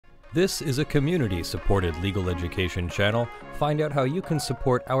This is a community-supported legal education channel. Find out how you can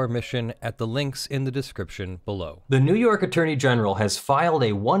support our mission at the links in the description below. The New York Attorney General has filed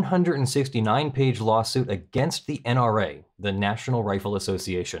a 169-page lawsuit against the NRA, the National Rifle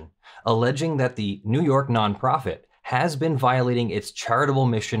Association, alleging that the New York nonprofit has been violating its charitable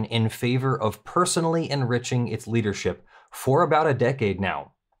mission in favor of personally enriching its leadership for about a decade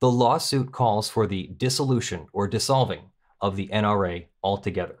now. The lawsuit calls for the dissolution or dissolving of the NRA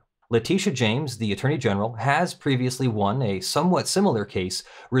altogether. Letitia James, the Attorney General, has previously won a somewhat similar case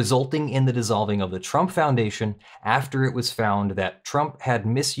resulting in the dissolving of the Trump Foundation after it was found that Trump had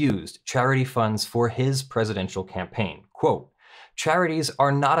misused charity funds for his presidential campaign. Quote, "Charities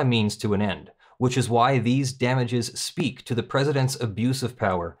are not a means to an end, which is why these damages speak to the president's abuse of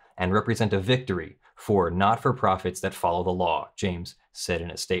power and represent a victory for not-for-profits that follow the law," James said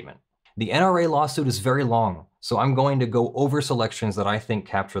in a statement. The NRA lawsuit is very long, so I'm going to go over selections that I think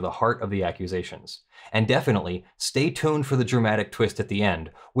capture the heart of the accusations. And definitely, stay tuned for the dramatic twist at the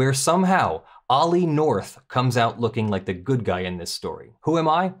end, where somehow Ollie North comes out looking like the good guy in this story. Who am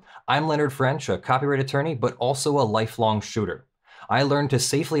I? I'm Leonard French, a copyright attorney, but also a lifelong shooter. I learned to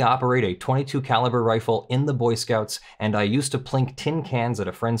safely operate a .22 caliber rifle in the Boy Scouts, and I used to plink tin cans at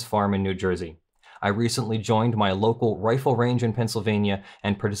a friend's farm in New Jersey. I recently joined my local rifle range in Pennsylvania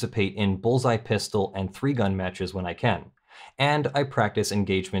and participate in bullseye pistol and 3-gun matches when I can. And I practice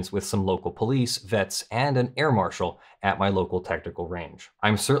engagements with some local police, vets, and an air marshal at my local tactical range.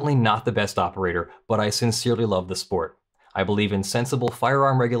 I'm certainly not the best operator, but I sincerely love the sport. I believe in sensible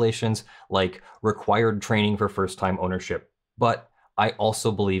firearm regulations like required training for first-time ownership, but I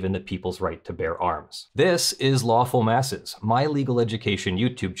also believe in the people's right to bear arms. This is Lawful Masses, my legal education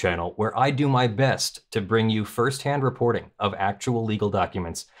YouTube channel where I do my best to bring you first-hand reporting of actual legal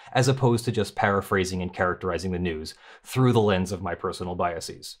documents as opposed to just paraphrasing and characterizing the news through the lens of my personal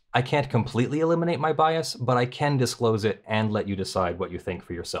biases. I can't completely eliminate my bias, but I can disclose it and let you decide what you think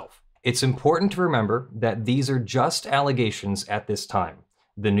for yourself. It's important to remember that these are just allegations at this time.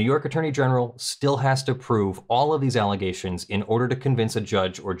 The New York Attorney General still has to prove all of these allegations in order to convince a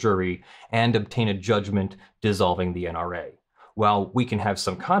judge or jury and obtain a judgment dissolving the NRA. While we can have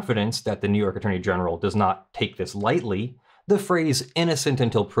some confidence that the New York Attorney General does not take this lightly, the phrase innocent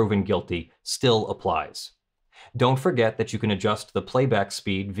until proven guilty still applies. Don't forget that you can adjust the playback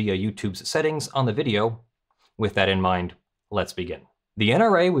speed via YouTube's settings on the video. With that in mind, let's begin. The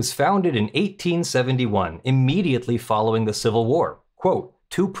NRA was founded in 1871, immediately following the Civil War. Quote,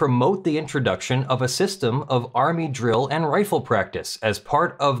 "To promote the introduction of a system of Army drill and rifle practice as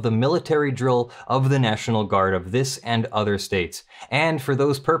part of the military drill of the National Guard of this and other states, and for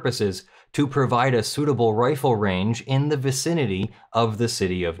those purposes, to provide a suitable rifle range in the vicinity of the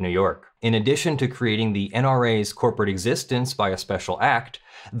city of New York." In addition to creating the NRA's corporate existence by a special act,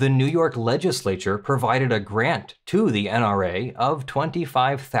 the New York legislature provided a grant to the NRA of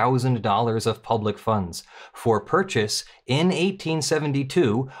 $25,000 of public funds for purchase in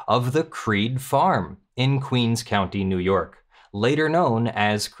 1872 of the Creed Farm in Queens County, New York, later known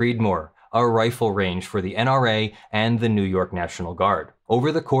as Creedmoor, a rifle range for the NRA and the New York National Guard.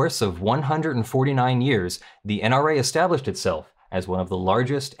 Over the course of 149 years, the NRA established itself as one of the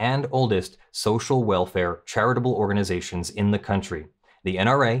largest and oldest social welfare charitable organizations in the country. The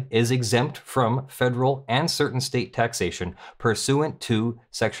NRA is exempt from federal and certain state taxation pursuant to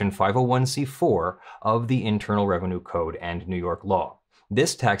Section 501c4 of the Internal Revenue Code and New York law.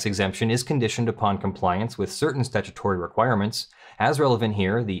 This tax exemption is conditioned upon compliance with certain statutory requirements. As relevant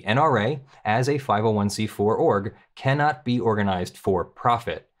here, the NRA, as a 501c4 org, cannot be organized for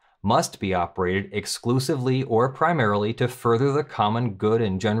profit, must be operated exclusively or primarily to further the common good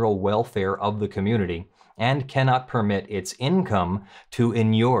and general welfare of the community, and cannot permit its income to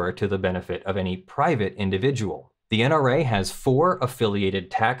inure to the benefit of any private individual. The NRA has 4 affiliated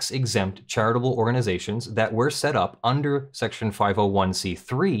tax-exempt charitable organizations that were set up under Section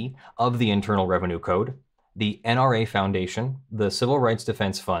 501c3 of the Internal Revenue Code: the NRA Foundation, the Civil Rights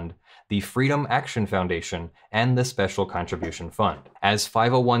Defense Fund, the Freedom Action Foundation, and the Special Contribution Fund. As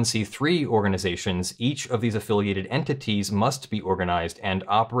 501c3 organizations, each of these affiliated entities must be organized and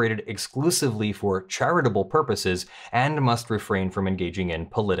operated exclusively for charitable purposes and must refrain from engaging in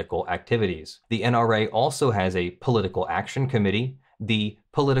political activities. The NRA also has a political action committee, the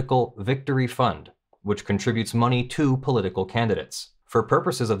Political Victory Fund, which contributes money to political candidates. For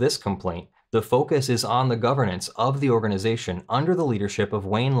purposes of this complaint, the focus is on the governance of the organization under the leadership of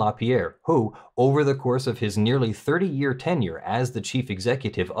Wayne LaPierre, who, over the course of his nearly 30-year tenure as the chief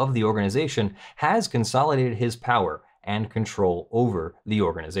executive of the organization, has consolidated his power and control over the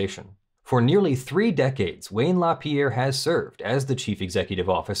organization. For nearly 3 decades, Wayne LaPierre has served as the chief executive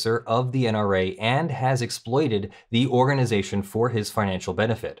officer of the NRA and has exploited the organization for his financial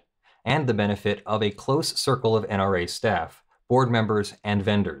benefit, and the benefit of a close circle of NRA staff, board members, and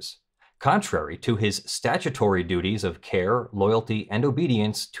vendors. Contrary to his statutory duties of care, loyalty, and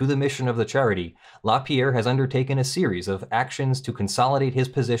obedience to the mission of the charity, LaPierre has undertaken a series of actions to consolidate his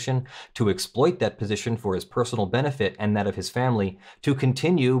position, to exploit that position for his personal benefit and that of his family, to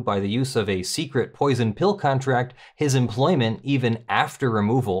continue, by the use of a secret poison pill contract, his employment even after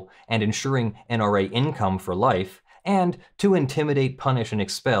removal and ensuring NRA income for life, and to intimidate, punish, and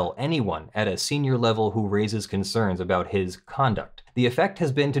expel anyone at a senior level who raises concerns about his conduct. The effect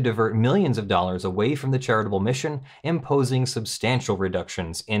has been to divert millions of dollars away from the charitable mission, imposing substantial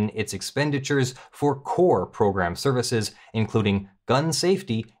reductions in its expenditures for core program services, including gun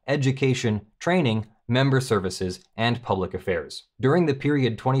safety, education, training, member services, and public affairs. During the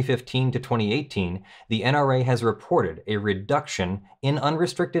period 2015 to 2018, the NRA has reported a reduction in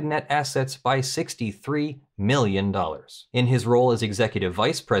unrestricted net assets by $63 million. In his role as executive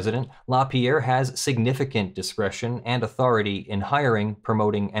vice president, LaPierre has significant discretion and authority in hiring,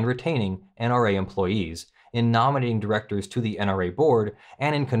 promoting, and retaining NRA employees, in nominating directors to the NRA board,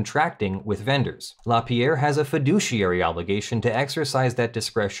 and in contracting with vendors. LaPierre has a fiduciary obligation to exercise that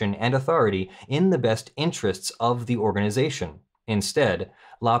discretion and authority in the best interests of the organization. Instead,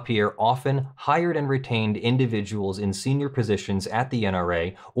 LaPierre often hired and retained individuals in senior positions at the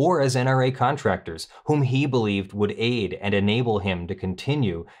NRA or as NRA contractors, whom he believed would aid and enable him to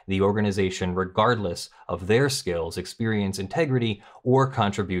continue the organization regardless of their skills, experience, integrity, or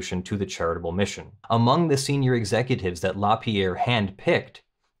contribution to the charitable mission. Among the senior executives that LaPierre handpicked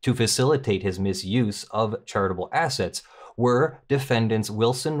to facilitate his misuse of charitable assets were defendants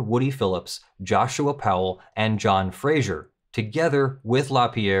Wilson Woody Phillips, Joshua Powell, and John Fraser. Together with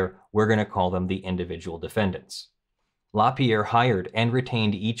LaPierre, we're going to call them the individual defendants. LaPierre hired and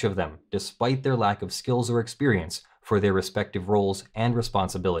retained each of them, despite their lack of skills or experience, for their respective roles and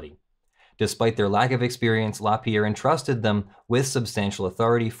responsibility. Despite their lack of experience, LaPierre entrusted them with substantial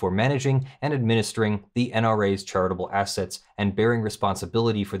authority for managing and administering the NRA's charitable assets and bearing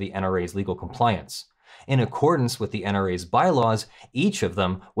responsibility for the NRA's legal compliance. In accordance with the NRA's bylaws, each of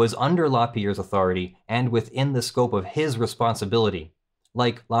them was under LaPierre's authority and within the scope of his responsibility.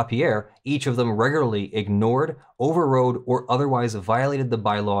 Like LaPierre, each of them regularly ignored, overrode, or otherwise violated the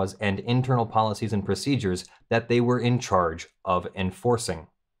bylaws and internal policies and procedures that they were in charge of enforcing.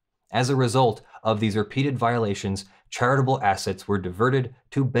 As a result of these repeated violations, charitable assets were diverted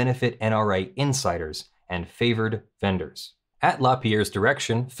to benefit NRA insiders and favored vendors. At LaPierre's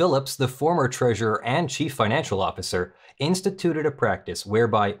direction, Phillips, the former treasurer and chief financial officer, instituted a practice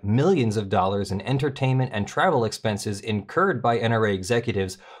whereby millions of dollars in entertainment and travel expenses incurred by NRA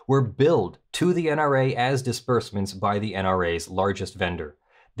executives were billed to the NRA as disbursements by the NRA's largest vendor.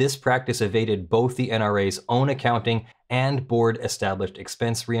 This practice evaded both the NRA's own accounting and board-established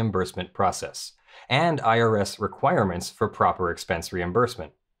expense reimbursement process, and IRS requirements for proper expense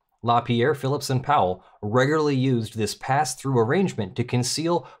reimbursement. LaPierre, Phillips, and Powell regularly used this pass-through arrangement to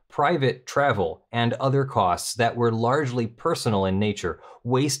conceal private travel and other costs that were largely personal in nature,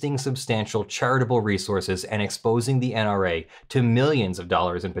 wasting substantial charitable resources and exposing the NRA to millions of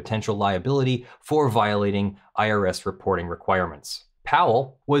dollars in potential liability for violating IRS reporting requirements.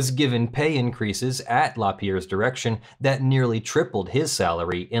 Powell was given pay increases at LaPierre's direction that nearly tripled his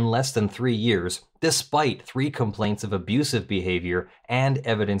salary in less than 3 years, despite 3 complaints of abusive behavior and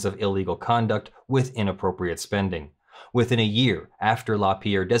evidence of illegal conduct with inappropriate spending. Within a year after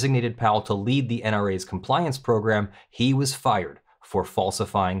LaPierre designated Powell to lead the NRA's compliance program, he was fired for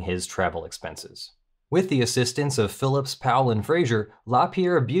falsifying his travel expenses. With the assistance of Phillips, Powell, and Fraser,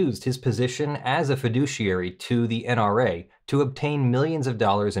 LaPierre abused his position as a fiduciary to the NRA to obtain millions of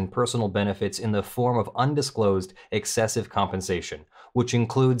dollars in personal benefits in the form of undisclosed excessive compensation, which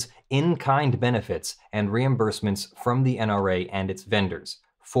includes in-kind benefits and reimbursements from the NRA and its vendors.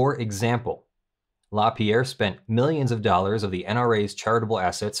 For example, LaPierre spent millions of dollars of the NRA's charitable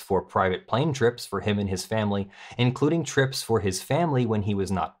assets for private plane trips for him and his family, including trips for his family when he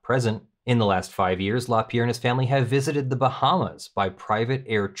was not present. In the last 5 years, LaPierre and his family have visited the Bahamas by private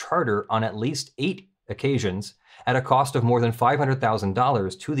air charter on at least 8 occasions at a cost of more than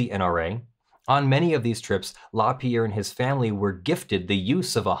 $500,000 to the NRA. On many of these trips, LaPierre and his family were gifted the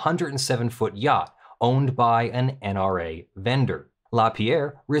use of a 107-foot yacht owned by an NRA vendor.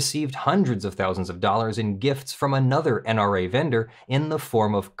 LaPierre received hundreds of thousands of dollars in gifts from another NRA vendor in the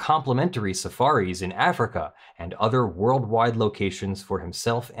form of complimentary safaris in Africa and other worldwide locations for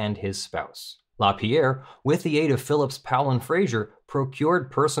himself and his spouse. LaPierre, with the aid of Phillips, Powell, and Fraser,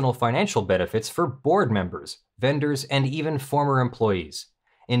 procured personal financial benefits for board members, vendors, and even former employees.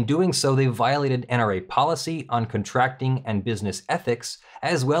 In doing so, they violated NRA policy on contracting and business ethics,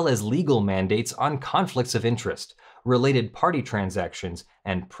 as well as legal mandates on conflicts of interest, related party transactions,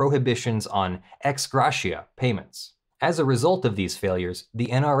 and prohibitions on ex gratia payments. As a result of these failures, the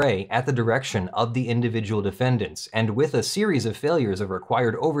NRA, at the direction of the individual defendants, and with a series of failures of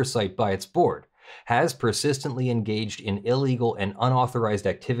required oversight by its board, has persistently engaged in illegal and unauthorized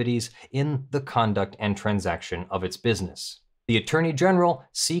activities in the conduct and transaction of its business. The Attorney General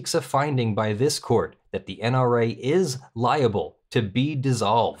seeks a finding by this court that the NRA is liable to be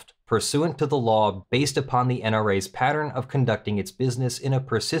dissolved pursuant to the law based upon the NRA's pattern of conducting its business in a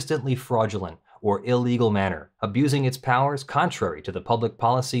persistently fraudulent or illegal manner, abusing its powers contrary to the public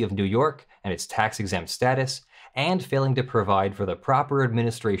policy of New York and its tax-exempt status, and failing to provide for the proper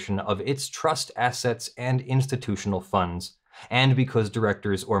administration of its trust assets and institutional funds, and because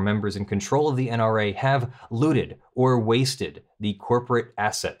directors or members in control of the NRA have looted or wasted the corporate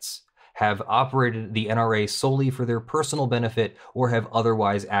assets, have operated the NRA solely for their personal benefit, or have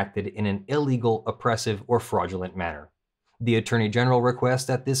otherwise acted in an illegal, oppressive, or fraudulent manner. The Attorney General requests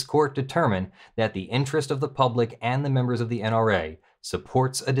that this court determine that the interest of the public and the members of the NRA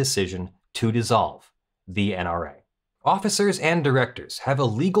supports a decision to dissolve the NRA. Officers and directors have a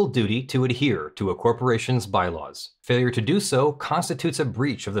legal duty to adhere to a corporation's bylaws. Failure to do so constitutes a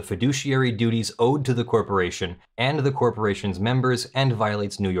breach of the fiduciary duties owed to the corporation and the corporation's members and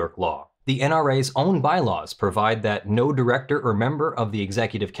violates New York law. The NRA's own bylaws provide that no director or member of the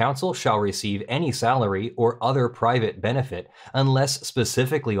Executive Council shall receive any salary or other private benefit unless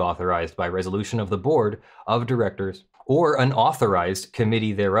specifically authorized by resolution of the Board of Directors or an authorized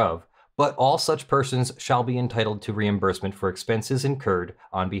committee thereof, but all such persons shall be entitled to reimbursement for expenses incurred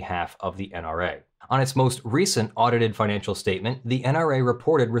on behalf of the NRA. On its most recent audited financial statement, the NRA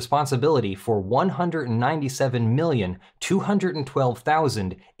reported responsibility for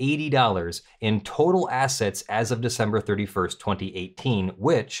 $197,212,080 in total assets as of December 31st, 2018,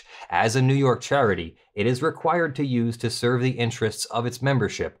 which, as a New York charity, it is required to use to serve the interests of its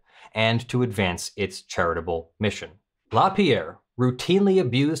membership and to advance its charitable mission. LaPierre routinely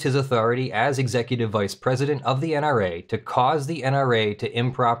abused his authority as executive vice president of the NRA to cause the NRA to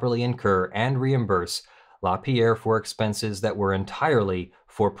improperly incur and reimburse LaPierre for expenses that were entirely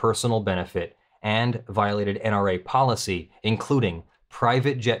for personal benefit and violated NRA policy, including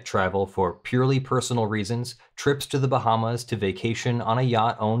private jet travel for purely personal reasons, trips to the Bahamas to vacation on a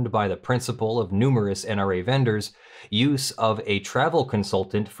yacht owned by the principal of numerous NRA vendors, use of a travel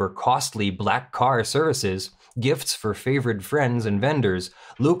consultant for costly black car services, gifts for favored friends and vendors,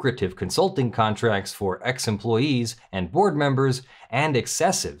 lucrative consulting contracts for ex-employees and board members, and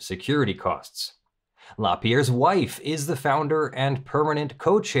excessive security costs. LaPierre's wife is the founder and permanent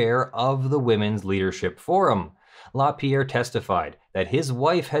co-chair of the Women's Leadership Forum. LaPierre testified that his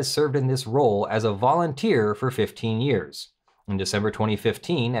wife has served in this role as a volunteer for 15 years. In December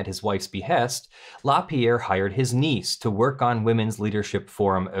 2015, at his wife's behest, LaPierre hired his niece to work on Women's Leadership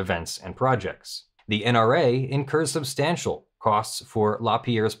Forum events and projects. The NRA incurs substantial costs for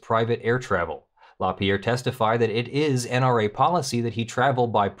LaPierre's private air travel. LaPierre testified that it is NRA policy that he travel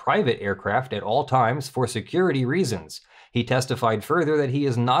by private aircraft at all times for security reasons. He testified further that he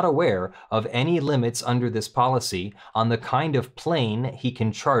is not aware of any limits under this policy on the kind of plane he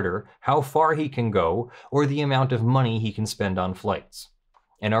can charter, how far he can go, or the amount of money he can spend on flights.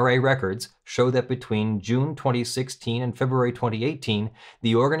 NRA records show that between June 2016 and February 2018,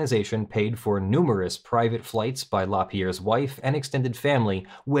 the organization paid for numerous private flights by LaPierre's wife and extended family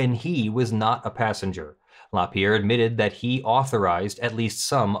when he was not a passenger. LaPierre admitted that he authorized at least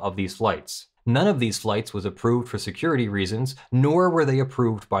some of these flights. None of these flights was approved for security reasons, nor were they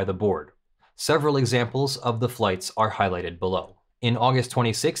approved by the board. Several examples of the flights are highlighted below. In August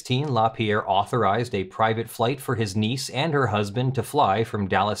 2016, LaPierre authorized a private flight for his niece and her husband to fly from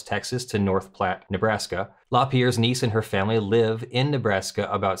Dallas, Texas to North Platte, Nebraska. LaPierre's niece and her family live in Nebraska,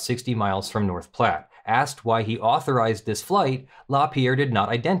 about 60 miles from North Platte. Asked why he authorized this flight, LaPierre did not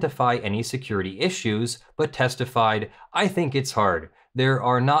identify any security issues, but testified, "I think it's hard. There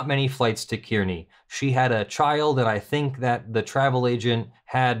are not many flights to Kearney. She had a child, and I think that the travel agent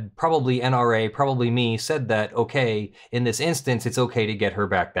had, probably NRA, probably me, said that, okay, in this instance, it's okay to get her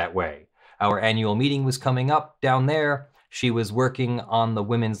back that way. Our annual meeting was coming up down there. She was working on the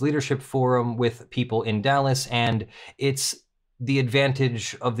Women's Leadership Forum with people in Dallas, and it's the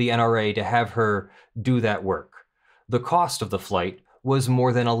advantage of the NRA to have her do that work." The cost of the flight was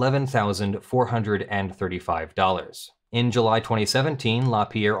more than $11,435. In July 2017,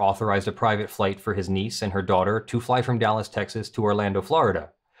 LaPierre authorized a private flight for his niece and her daughter to fly from Dallas, Texas to Orlando,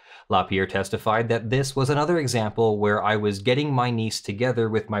 Florida. LaPierre testified that this was another example where I was getting my niece together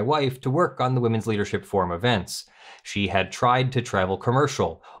with my wife to work on the Women's Leadership Forum events. She had tried to travel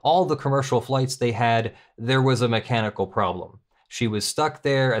commercial. All the commercial flights they had, there was a mechanical problem. She was stuck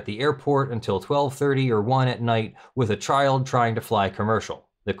there at the airport until 12:30 or 1 at night with a child trying to fly commercial.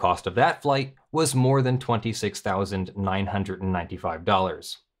 The cost of that flight was more than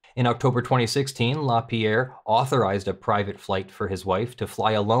 $26,995. In October 2016, LaPierre authorized a private flight for his wife to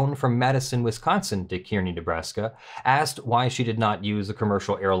fly alone from Madison, Wisconsin to Kearney, Nebraska. Asked why she did not use a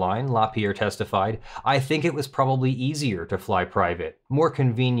commercial airline, LaPierre testified, "I think it was probably easier to fly private, more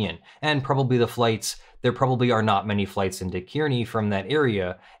convenient, and probably the flights, there probably are not many flights into Kearney from that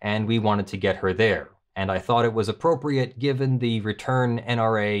area, and we wanted to get her there. And I thought it was appropriate given the return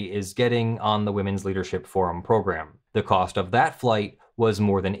NRA is getting on the Women's Leadership Forum program." The cost of that flight was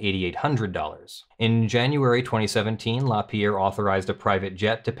more than $8,800. In January 2017, LaPierre authorized a private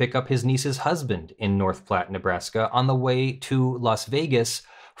jet to pick up his niece's husband in North Platte, Nebraska, on the way to Las Vegas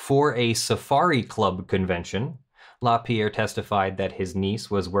for a Safari Club convention. LaPierre testified that his niece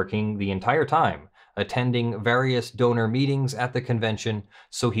was working the entire time, attending various donor meetings at the convention,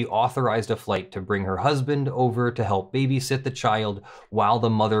 so he authorized a flight to bring her husband over to help babysit the child while the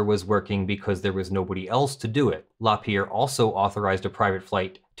mother was working because there was nobody else to do it. LaPierre also authorized a private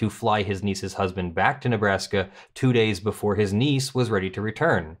flight to fly his niece's husband back to Nebraska 2 days before his niece was ready to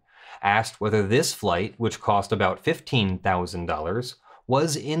return. Asked whether this flight, which cost about $15,000,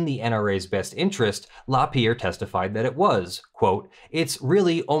 was in the NRA's best interest, LaPierre testified that it was. Quote, "It's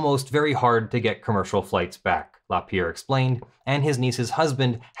really almost very hard to get commercial flights back," LaPierre explained, and his niece's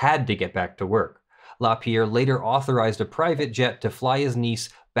husband had to get back to work. LaPierre later authorized a private jet to fly his niece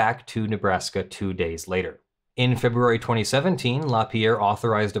back to Nebraska 2 days later. In February 2017, LaPierre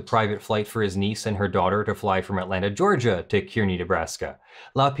authorized a private flight for his niece and her daughter to fly from Atlanta, Georgia to Kearney, Nebraska.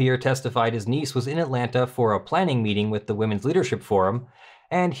 LaPierre testified his niece was in Atlanta for a planning meeting with the Women's Leadership Forum,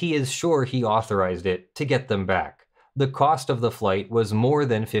 and he is sure he authorized it to get them back. The cost of the flight was more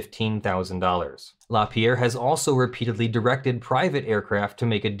than $15,000. LaPierre has also repeatedly directed private aircraft to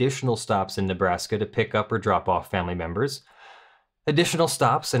make additional stops in Nebraska to pick up or drop off family members. Additional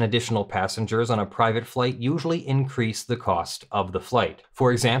stops and additional passengers on a private flight usually increase the cost of the flight.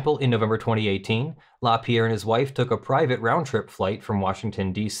 For example, in November 2018, LaPierre and his wife took a private round-trip flight from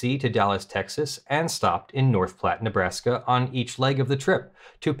Washington, D.C. to Dallas, Texas, and stopped in North Platte, Nebraska on each leg of the trip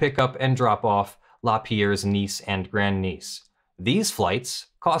to pick up and drop off LaPierre's niece and grandniece. These flights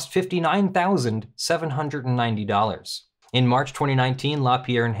cost $59,790. In March 2019,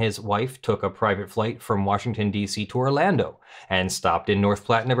 LaPierre and his wife took a private flight from Washington, D.C. to Orlando and stopped in North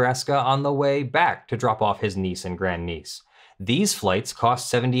Platte, Nebraska on the way back to drop off his niece and grandniece. These flights cost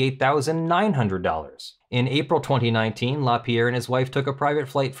 $78,900. In April 2019, LaPierre and his wife took a private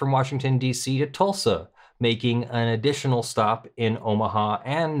flight from Washington, D.C. to Tulsa, making an additional stop in Omaha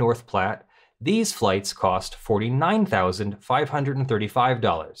and North Platte. These flights cost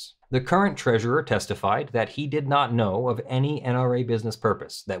 $49,535. The current treasurer testified that he did not know of any NRA business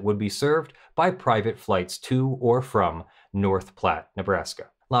purpose that would be served by private flights to or from North Platte, Nebraska.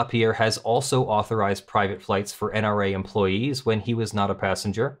 LaPierre has also authorized private flights for NRA employees when he was not a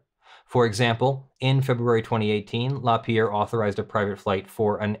passenger. For example, in February 2018, LaPierre authorized a private flight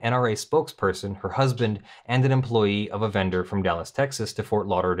for an NRA spokesperson, her husband, and an employee of a vendor from Dallas, Texas to Fort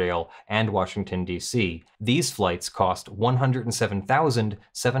Lauderdale and Washington, D.C. These flights cost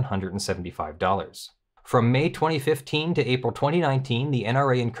 $107,775. From May 2015 to April 2019, the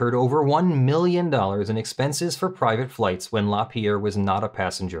NRA incurred over $1 million in expenses for private flights when LaPierre was not a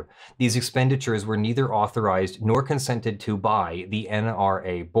passenger. These expenditures were neither authorized nor consented to by the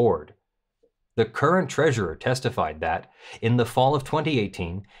NRA board. The current treasurer testified that, in the fall of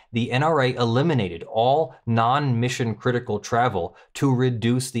 2018, the NRA eliminated all non-mission critical travel to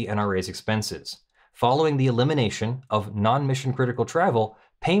reduce the NRA's expenses. Following the elimination of non-mission critical travel,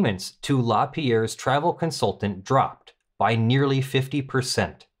 payments to LaPierre's travel consultant dropped by nearly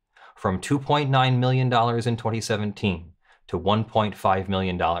 50%, from $2.9 million in 2017 to $1.5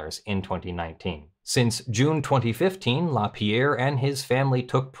 million in 2019. Since June 2015, LaPierre and his family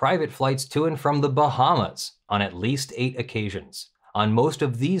took private flights to and from the Bahamas on at least 8 occasions. On most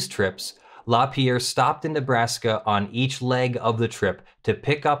of these trips, LaPierre stopped in Nebraska on each leg of the trip to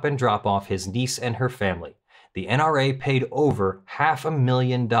pick up and drop off his niece and her family. The NRA paid over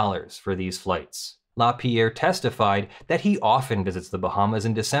 $500,000 for these flights. LaPierre testified that he often visits the Bahamas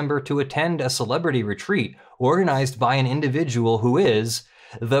in December to attend a celebrity retreat organized by an individual who is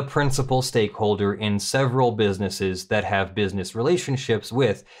the principal stakeholder in several businesses that have business relationships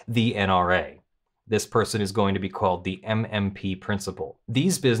with the NRA. This person is going to be called the MMP principal.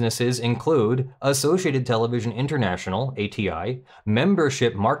 These businesses include Associated Television International, ATI,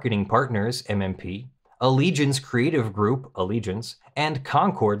 Membership Marketing Partners, MMP, Allegiance Creative Group, Allegiance, and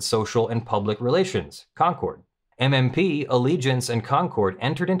Concord Social and Public Relations, Concord. MMP, Allegiance, and Concord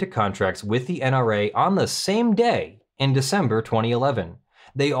entered into contracts with the NRA on the same day in December 2011.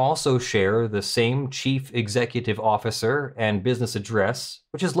 They also share the same chief executive officer and business address,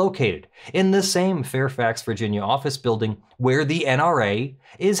 which is located in the same Fairfax, Virginia office building where the NRA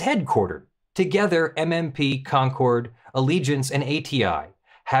is headquartered. Together, MMP, Concord, Allegiance, and ATI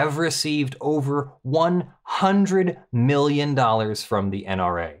have received over $100 million from the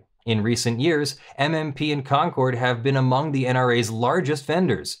NRA. In recent years, MMP and Concord have been among the NRA's largest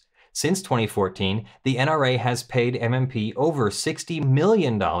vendors. Since 2014, the NRA has paid MMP over $60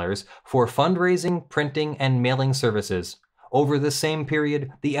 million for fundraising, printing, and mailing services. Over the same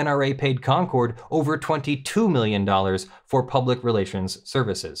period, the NRA paid Concord over $22 million for public relations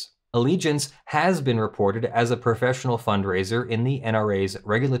services. Allegiance has been reported as a professional fundraiser in the NRA's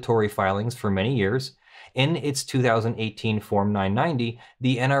regulatory filings for many years. In its 2018 Form 990,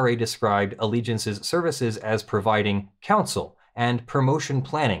 the NRA described Allegiance's services as providing counsel and promotion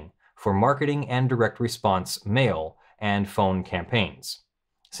planning for marketing and direct response mail and phone campaigns.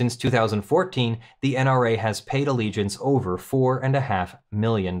 Since 2014, the NRA has paid Allegiance over $4.5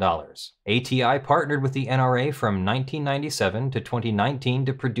 million. ATI partnered with the NRA from 1997 to 2019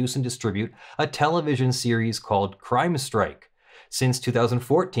 to produce and distribute a television series called Crime Strike. Since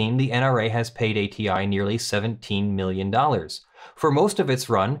 2014, the NRA has paid ATI nearly $17 million. For most of its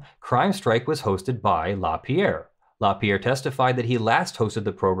run, Crime Strike was hosted by LaPierre. LaPierre testified that he last hosted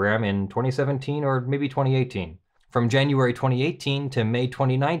the program in 2017 or maybe 2018. From January 2018 to May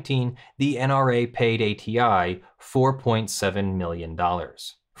 2019, the NRA paid ATI $4.7 million.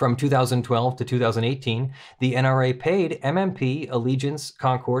 From 2012 to 2018, the NRA paid MMP, Allegiance,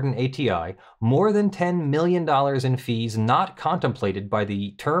 Concord, and ATI more than $10 million in fees not contemplated by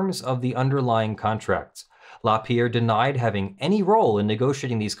the terms of the underlying contracts. LaPierre denied having any role in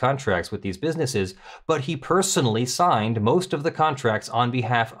negotiating these contracts with these businesses, but he personally signed most of the contracts on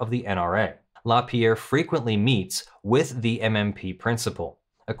behalf of the NRA. LaPierre frequently meets with the MMP principal.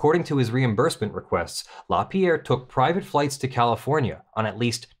 According to his reimbursement requests, LaPierre took private flights to California on at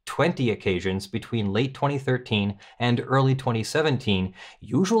least 20 occasions between late 2013 and early 2017,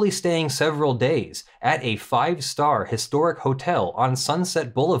 usually staying several days at a 5-star historic hotel on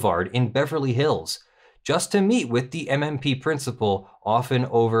Sunset Boulevard in Beverly Hills, just to meet with the MMP principal, often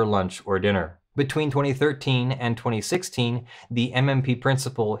over lunch or dinner. Between 2013 and 2016, the MMP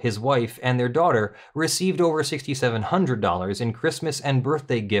principal, his wife, and their daughter received over $6,700 in Christmas and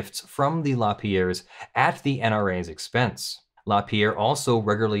birthday gifts from the LaPierres at the NRA's expense. LaPierre also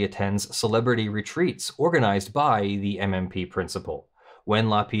regularly attends celebrity retreats organized by the MMP principal. When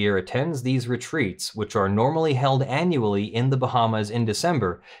LaPierre attends these retreats, which are normally held annually in the Bahamas in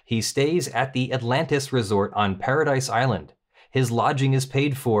December, he stays at the Atlantis Resort on Paradise Island. His lodging is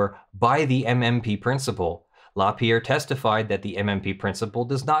paid for by the MMP principal. LaPierre testified that the MMP principal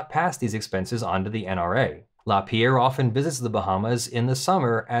does not pass these expenses on to the NRA. LaPierre often visits the Bahamas in the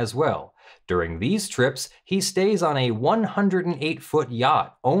summer as well. During these trips, he stays on a 108-foot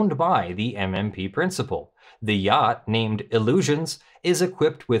yacht owned by the MMP principal. The yacht, named Illusions, is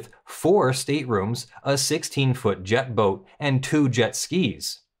equipped with 4 staterooms, a 16-foot jet boat, and 2 jet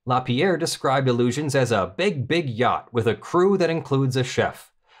skis. LaPierre described Illusions as a big yacht with a crew that includes a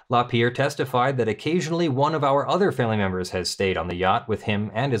chef. LaPierre testified that occasionally one of our other family members has stayed on the yacht with him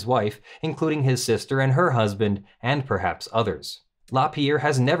and his wife, including his sister and her husband, and perhaps others. LaPierre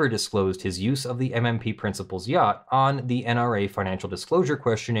has never disclosed his use of the MMP principal's yacht on the NRA financial disclosure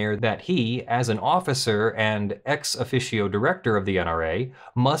questionnaire that he, as an officer and ex officio director of the NRA,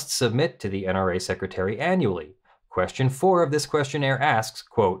 must submit to the NRA secretary annually. Question 4 of this questionnaire asks,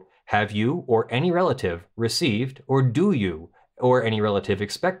 quote, "Have you or any relative received, or do you or any relative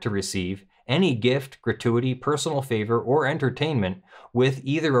expect to receive, any gift, gratuity, personal favor, or entertainment with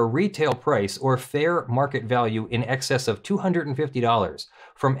either a retail price or fair market value in excess of $250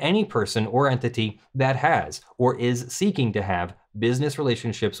 from any person or entity that has or is seeking to have business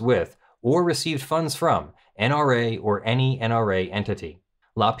relationships with or received funds from NRA or any NRA entity?"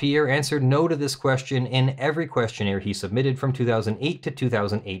 LaPierre answered no to this question in every questionnaire he submitted from 2008 to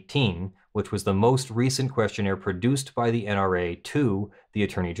 2018, which was the most recent questionnaire produced by the NRA to the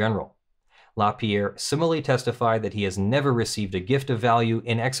Attorney General. LaPierre similarly testified that he has never received a gift of value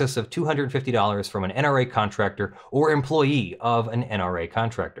in excess of $250 from an NRA contractor or employee of an NRA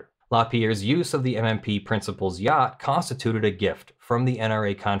contractor. LaPierre's use of the MMP principal's yacht constituted a gift from the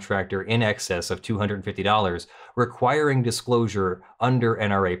NRA contractor in excess of $250, requiring disclosure under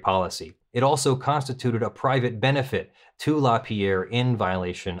NRA policy. It also constituted a private benefit to LaPierre in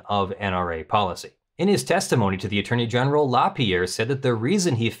violation of NRA policy. In his testimony to the Attorney General, LaPierre said that the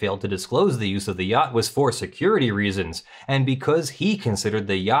reason he failed to disclose the use of the yacht was for security reasons, and because he considered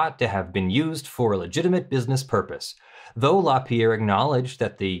the yacht to have been used for a legitimate business purpose. Though LaPierre acknowledged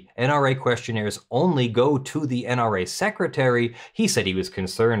that the NRA questionnaires only go to the NRA secretary, he said he was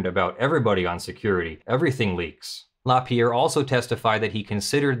concerned about everybody on security. Everything leaks. LaPierre also testified that he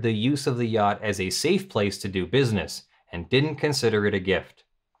considered the use of the yacht as a safe place to do business, and didn't consider it a gift.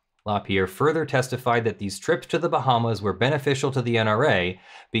 LaPierre further testified that these trips to the Bahamas were beneficial to the NRA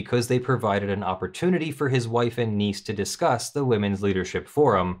because they provided an opportunity for his wife and niece to discuss the Women's Leadership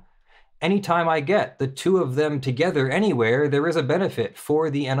Forum. Anytime I get the two of them together anywhere, there is a benefit for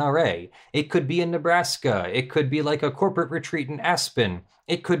the NRA. It could be in Nebraska. It could be like a corporate retreat in Aspen.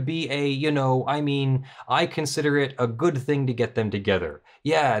 It could be I consider it a good thing to get them together.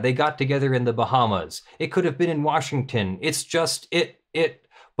 Yeah, they got together in the Bahamas. It could have been in Washington. It's just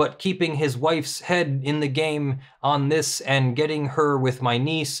but keeping his wife's head in the game on this and getting her with my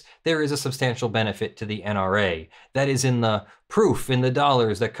niece, there is a substantial benefit to the NRA. That is in the proof in the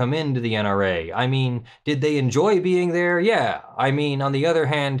dollars that come into the NRA. I mean, did they enjoy being there? Yeah. I mean, on the other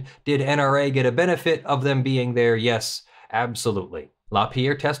hand, did NRA get a benefit of them being there? Yes, absolutely.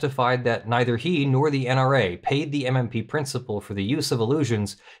 LaPierre testified that neither he nor the NRA paid the MMP principal for the use of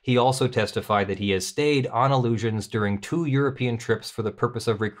illusions. He also testified that he has stayed on illusions during 2 European trips for the purpose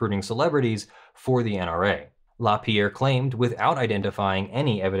of recruiting celebrities for the NRA. LaPierre claimed, without identifying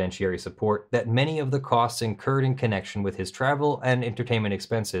any evidentiary support, that many of the costs incurred in connection with his travel and entertainment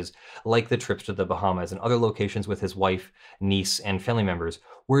expenses, like the trips to the Bahamas and other locations with his wife, niece, and family members,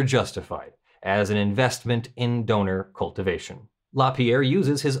 were justified as an investment in donor cultivation. LaPierre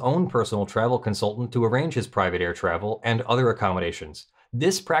uses his own personal travel consultant to arrange his private air travel and other accommodations.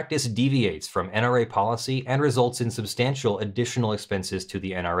 This practice deviates from NRA policy and results in substantial additional expenses to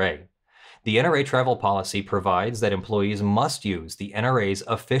the NRA. The NRA travel policy provides that employees must use the NRA's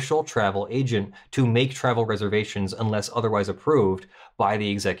official travel agent to make travel reservations unless otherwise approved by the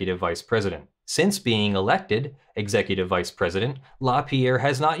Executive Vice President. Since being elected Executive Vice President, LaPierre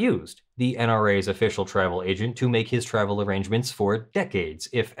has not used the NRA's official travel agent to make his travel arrangements for decades,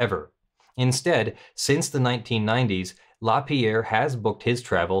 if ever. Instead, since the 1990s, LaPierre has booked his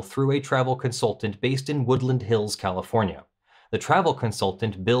travel through a travel consultant based in Woodland Hills, California. The travel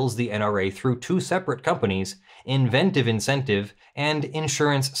consultant bills the NRA through 2 separate companies, Inventive Incentive and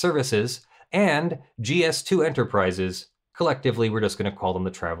Insurance Services, and GS2 Enterprises. Collectively, we're just going to call them the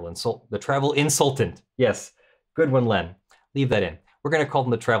travel insultant. Yes, good one, Len. Leave that in. We're going to call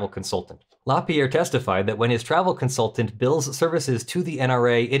them the travel consultant. LaPierre testified that when his travel consultant bills services to the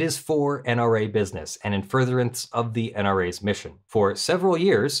NRA, it is for NRA business and in furtherance of the NRA's mission. For several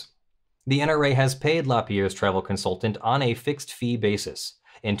years, the NRA has paid LaPierre's travel consultant on a fixed fee basis.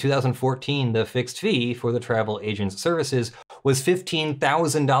 In 2014, the fixed fee for the travel agent's services was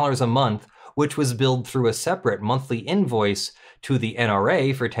 $15,000 a month, which was billed through a separate monthly invoice to the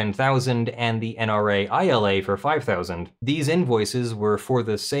NRA for $10,000 and the NRA ILA for $5,000. These invoices were for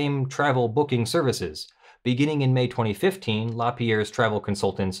the same travel booking services. Beginning in May 2015, LaPierre's travel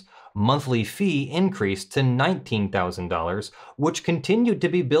consultant's monthly fee increased to $19,000, which continued to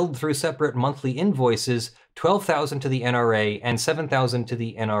be billed through separate monthly invoices, $12,000 to the NRA and $7,000 to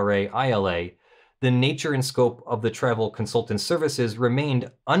the NRA ILA. The nature and scope of the travel consultant services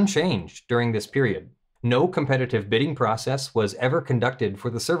remained unchanged during this period. No competitive bidding process was ever conducted for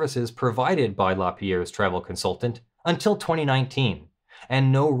the services provided by LaPierre's travel consultant until 2019,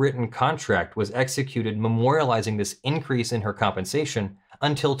 and no written contract was executed memorializing this increase in her compensation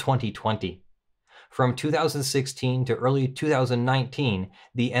until 2020. From 2016 to early 2019,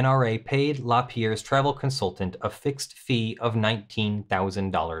 the NRA paid LaPierre's travel consultant a fixed fee of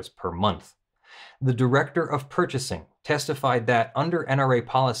 $19,000 per month. The Director of Purchasing testified that under NRA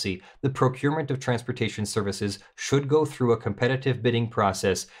policy, the procurement of transportation services should go through a competitive bidding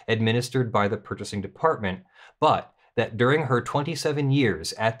process administered by the Purchasing Department, but that during her 27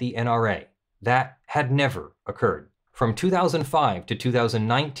 years at the NRA, that had never occurred. From 2005 to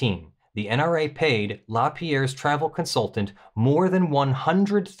 2019, the NRA paid LaPierre's travel consultant more than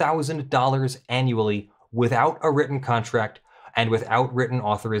 $100,000 annually without a written contract and without written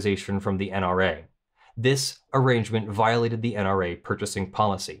authorization from the NRA. This arrangement violated the NRA purchasing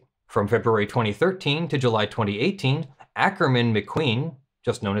policy. From February 2013 to July 2018, Ackerman McQueen,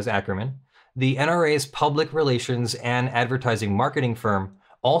 just known as Ackerman, the NRA's public relations and advertising marketing firm,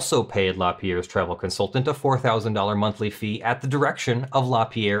 also paid LaPierre's travel consultant a $4,000 monthly fee at the direction of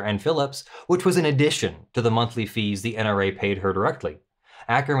LaPierre and Phillips, which was in addition to the monthly fees the NRA paid her directly.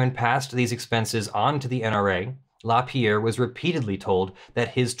 Ackerman passed these expenses on to the NRA. LaPierre was repeatedly told that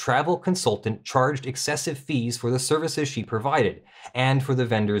his travel consultant charged excessive fees for the services she provided and for the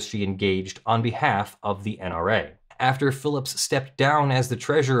vendors she engaged on behalf of the NRA. After Phillips stepped down as the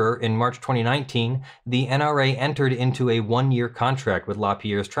treasurer in March 2019, the NRA entered into a one-year contract with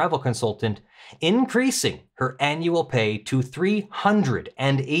LaPierre's travel consultant, increasing her annual pay to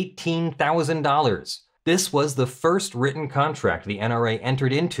 $318,000. This was the first written contract the NRA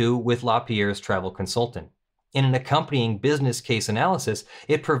entered into with LaPierre's travel consultant. In an accompanying business case analysis,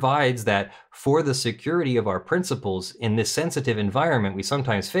 it provides that for the security of our principals in this sensitive environment we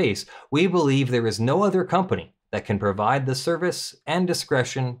sometimes face, we believe there is no other company that can provide the service and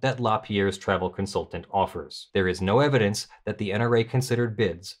discretion that LaPierre's travel consultant offers. There is no evidence that the NRA considered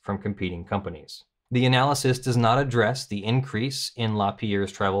bids from competing companies. The analysis does not address the increase in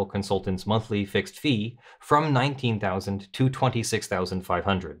LaPierre's travel consultant's monthly fixed fee from $19,000 to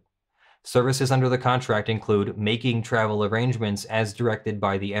 $26,500. Services under the contract include making travel arrangements as directed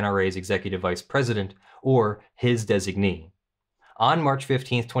by the NRA's executive vice president or his designee. On March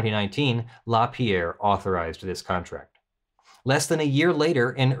 15, 2019, LaPierre authorized this contract. Less than a year later,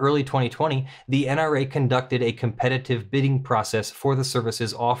 in early 2020, the NRA conducted a competitive bidding process for the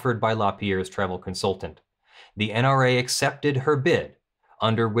services offered by LaPierre's travel consultant. The NRA accepted her bid,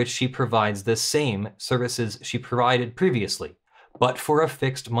 under which she provides the same services she provided previously, but for a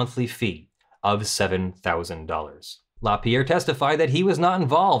fixed monthly fee of $7,000. LaPierre testified that he was not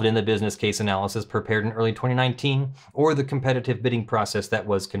involved in the business case analysis prepared in early 2019 or the competitive bidding process that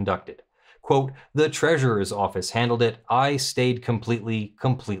was conducted. Quote, "The treasurer's office handled it. I stayed completely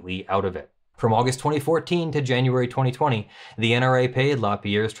out of it." From August 2014 to January 2020, the NRA paid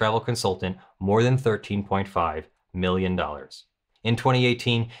LaPierre's travel consultant more than $13.5 million. In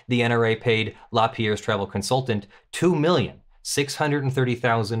 2018, the NRA paid LaPierre's travel consultant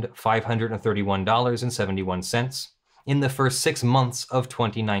 $2,630,531.71. In the first 6 months of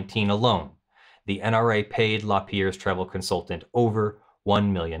 2019 alone, the NRA paid LaPierre's travel consultant over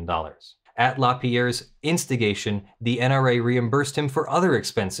 $1 million. At LaPierre's instigation, the NRA reimbursed him for other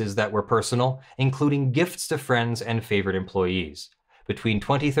expenses that were personal, including gifts to friends and favorite employees. Between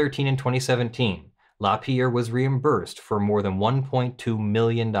 2013 and 2017, LaPierre was reimbursed for more than $1.2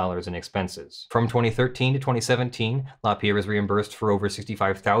 million in expenses. From 2013 to 2017, LaPierre was reimbursed for over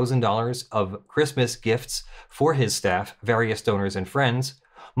 $65,000 of Christmas gifts for his staff, various donors, and friends.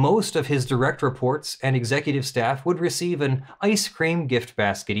 Most of his direct reports and executive staff would receive an ice cream gift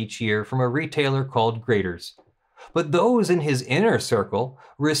basket each year from a retailer called Grader's. But those in his inner circle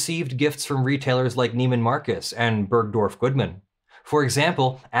received gifts from retailers like Neiman Marcus and Bergdorf Goodman. For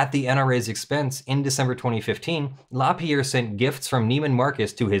example, at the NRA's expense in December 2015, LaPierre sent gifts from Neiman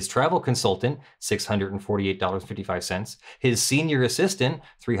Marcus to his travel consultant, $648.55, his senior assistant,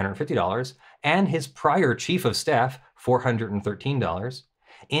 $350, and his prior chief of staff, $413.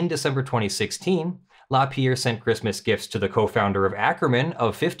 In December 2016, LaPierre sent Christmas gifts to the co-founder of Ackerman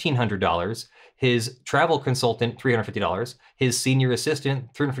of $1,500, his travel consultant $350, his senior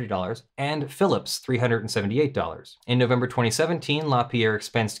assistant $350, and Phillips $378. In November 2017, LaPierre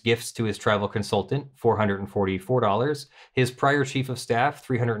expensed gifts to his travel consultant $444, his prior chief of staff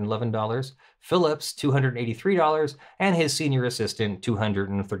 $311, Phillips $283, and his senior assistant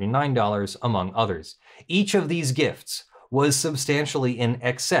 $239, among others. Each of these gifts was substantially in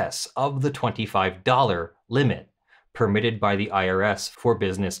excess of the $25 limit permitted by the IRS for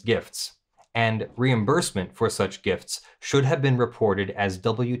business gifts, and reimbursement for such gifts should have been reported as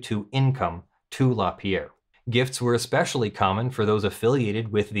W-2 income to LaPierre. Gifts were especially common for those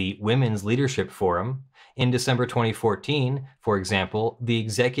affiliated with the Women's Leadership Forum. In December 2014, for example, the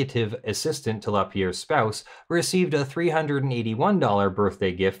executive assistant to LaPierre's spouse received a $381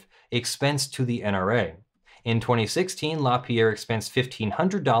 birthday gift expensed to the NRA. In 2016, LaPierre expensed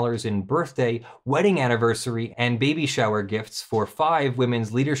 $1,500 in birthday, wedding anniversary, and baby shower gifts for 5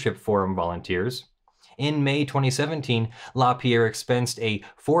 Women's Leadership Forum volunteers. In May 2017, LaPierre expensed a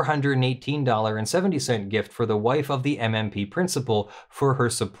 $418.70 gift for the wife of the MMP principal for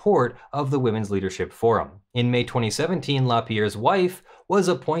her support of the Women's Leadership Forum. In May 2017, LaPierre's wife was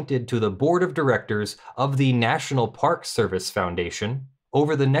appointed to the board of directors of the National Park Service Foundation.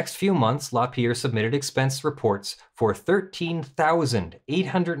 Over the next few months, LaPierre submitted expense reports for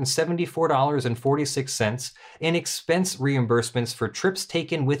 $13,874.46 in expense reimbursements for trips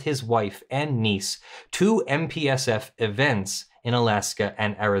taken with his wife and niece to MPSF events in Alaska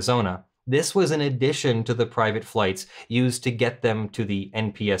and Arizona. This was in addition to the private flights used to get them to the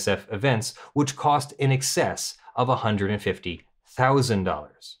NPSF events, which cost in excess of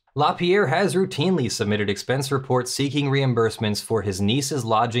 $150,000. LaPierre has routinely submitted expense reports seeking reimbursements for his niece's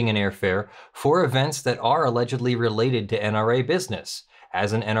lodging and airfare for events that are allegedly related to NRA business.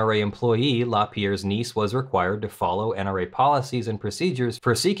 As an NRA employee, LaPierre's niece was required to follow NRA policies and procedures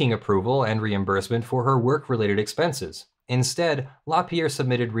for seeking approval and reimbursement for her work-related expenses. Instead, LaPierre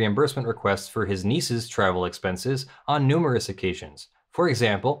submitted reimbursement requests for his niece's travel expenses on numerous occasions. For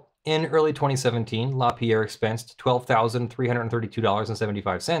example, in early 2017, LaPierre expensed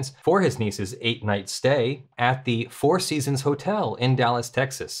 $12,332.75 for his niece's 8-night stay at the Four Seasons Hotel in Dallas,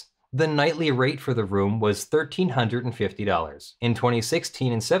 Texas. The nightly rate for the room was $1,350. In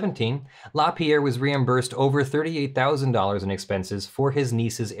 2016 and 17, LaPierre was reimbursed over $38,000 in expenses for his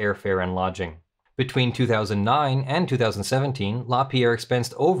niece's airfare and lodging. Between 2009 and 2017, LaPierre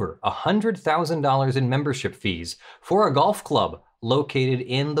expensed over $100,000 in membership fees for a golf club located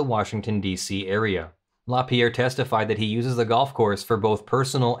in the Washington, D.C. area. LaPierre testified that he uses the golf course for both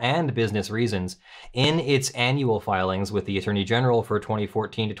personal and business reasons. In its annual filings with the Attorney General for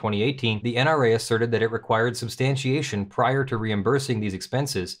 2014 to 2018, the NRA asserted that it required substantiation prior to reimbursing these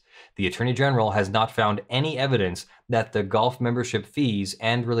expenses. The Attorney General has not found any evidence that the golf membership fees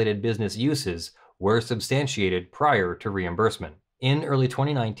and related business uses were substantiated prior to reimbursement. In early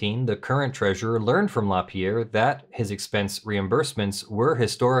 2019, the current treasurer learned from LaPierre that his expense reimbursements were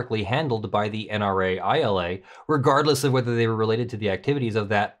historically handled by the NRA ILA, regardless of whether they were related to the activities of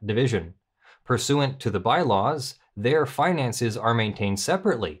that division. Pursuant to the bylaws, their finances are maintained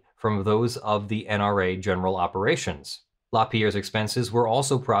separately from those of the NRA general operations. LaPierre's expenses were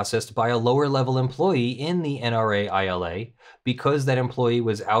also processed by a lower-level employee in the NRA ILA. Because that employee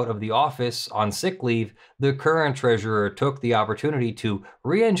was out of the office on sick leave, the current treasurer took the opportunity to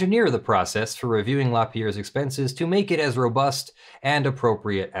re-engineer the process for reviewing LaPierre's expenses to make it as robust and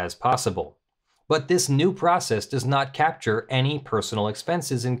appropriate as possible. But this new process does not capture any personal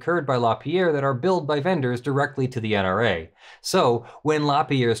expenses incurred by LaPierre that are billed by vendors directly to the NRA. So, when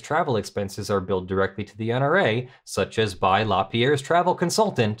LaPierre's travel expenses are billed directly to the NRA, such as by LaPierre's travel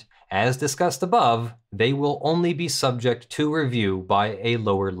consultant, as discussed above, they will only be subject to review by a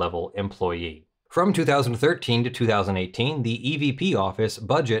lower-level employee. From 2013 to 2018, the EVP office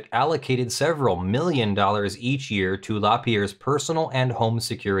budget allocated several $1 million each year to LaPierre's personal and home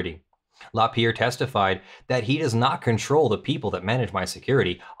security. LaPierre testified that he does not control the people that manage my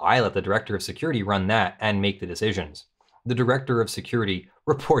security. I let the director of security run that and make the decisions. The director of security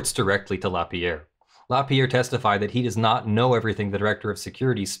reports directly to LaPierre. LaPierre testified that he does not know everything the director of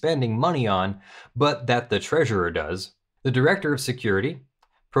security is spending money on, but that the treasurer does. The director of security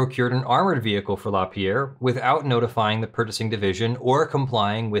procured an armored vehicle for LaPierre without notifying the purchasing division or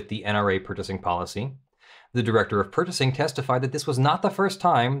complying with the NRA purchasing policy. The director of purchasing testified that this was not the first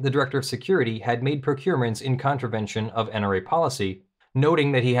time the director of security had made procurements in contravention of NRA policy,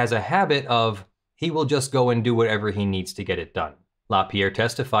 noting that he has a habit of, he will just go and do whatever he needs to get it done. LaPierre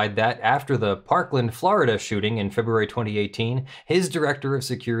testified that after the Parkland, Florida shooting in February 2018, his director of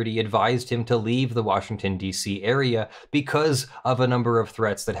security advised him to leave the Washington, D.C. area because of a number of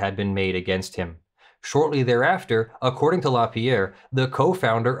threats that had been made against him. Shortly thereafter, according to LaPierre, the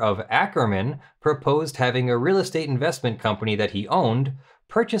co-founder of Ackerman proposed having a real estate investment company that he owned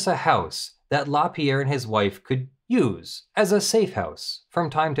purchase a house that LaPierre and his wife could use as a safe house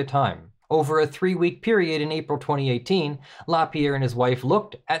from time to time. Over a 3-week period in April 2018, LaPierre and his wife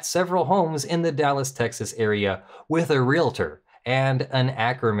looked at several homes in the Dallas, Texas area with a realtor and an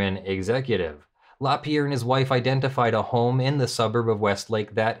Ackerman executive. LaPierre and his wife identified a home in the suburb of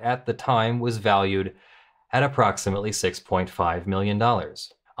Westlake that at the time was valued at approximately $6.5 million.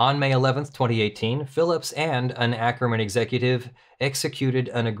 On May 11, 2018, Phillips and an Ackerman executive executed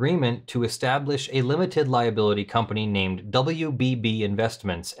an agreement to establish a limited liability company named WBB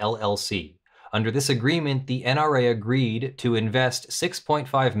Investments, LLC. Under this agreement, the NRA agreed to invest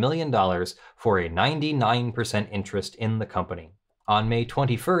 $6.5 million for a 99% interest in the company. On May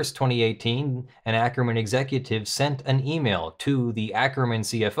 21, 2018, an Ackerman executive sent an email to the Ackerman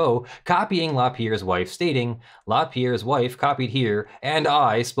CFO copying LaPierre's wife, stating, "LaPierre's wife copied here, and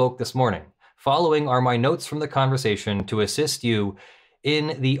I spoke this morning. Following are my notes from the conversation to assist you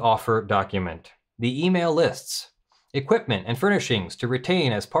in the offer document." The email lists Equipment and furnishings to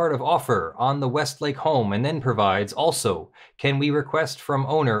retain as part of offer on the Westlake home, and then provides also, can we request from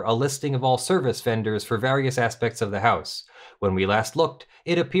owner a listing of all service vendors for various aspects of the house? When we last looked,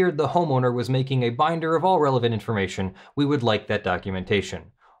 it appeared the homeowner was making a binder of all relevant information. We would like that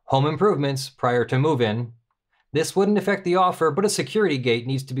documentation. Home improvements prior to move-in. This wouldn't affect the offer, but a security gate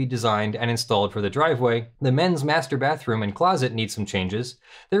needs to be designed and installed for the driveway. The men's master bathroom and closet need some changes.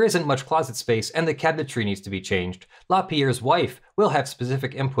 There isn't much closet space, and the cabinetry needs to be changed. LaPierre's wife will have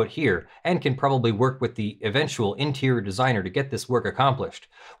specific input here, and can probably work with the eventual interior designer to get this work accomplished.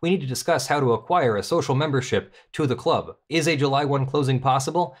 We need to discuss how to acquire a social membership to the club. Is a July 1 closing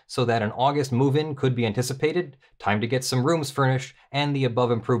possible, so that an August move-in could be anticipated? Time to get some rooms furnished, and the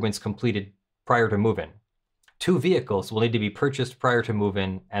above improvements completed prior to move-in. 2 vehicles will need to be purchased prior to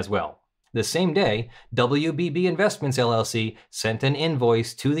move-in as well. The same day, WBB Investments LLC sent an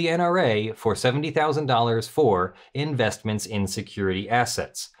invoice to the NRA for $70,000 for investments in security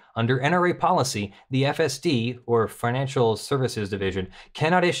assets. Under NRA policy, the FSD, or Financial Services Division,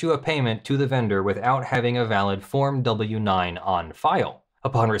 cannot issue a payment to the vendor without having a valid Form W-9 on file.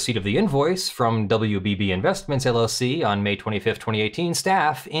 Upon receipt of the invoice from WBB Investments LLC on May 25, 2018,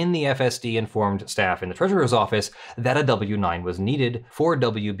 staff in the FSD informed staff in the Treasurer's office that a W-9 was needed for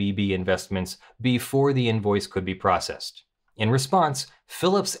WBB Investments before the invoice could be processed. In response,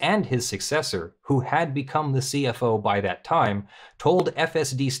 Phillips and his successor, who had become the CFO by that time, told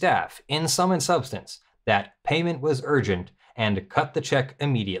FSD staff, in sum and substance, that payment was urgent and cut the check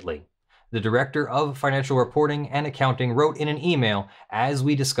immediately. The Director of Financial Reporting and Accounting wrote in an email, as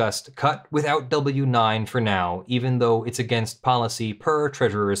we discussed, cut without W-9 for now, even though it's against policy per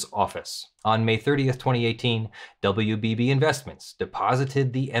Treasurer's Office. On May 30th, 2018, WBB Investments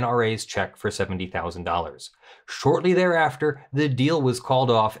deposited the NRA's check for $70,000. Shortly thereafter, the deal was called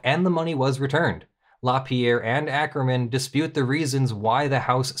off and the money was returned. LaPierre and Ackerman dispute the reasons why the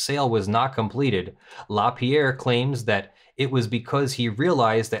house sale was not completed. LaPierre claims that it was because he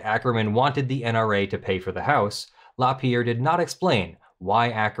realized that Ackerman wanted the NRA to pay for the house. LaPierre did not explain why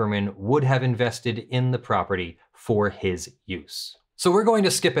Ackerman would have invested in the property for his use. So we're going to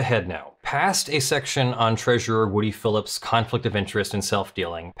skip ahead now, past a section on Treasurer Woody Phillips' conflict of interest and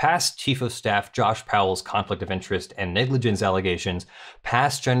self-dealing, past Chief of Staff Josh Powell's conflict of interest and negligence allegations,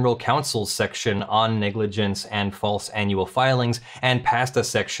 past General Counsel's section on negligence and false annual filings, and past a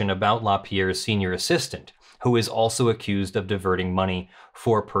section about LaPierre's senior assistant, who is also accused of diverting money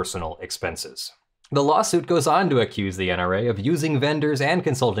for personal expenses. The lawsuit goes on to accuse the NRA of using vendors and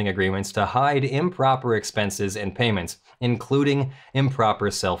consulting agreements to hide improper expenses and payments, including improper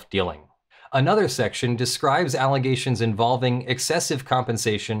self-dealing. Another section describes allegations involving excessive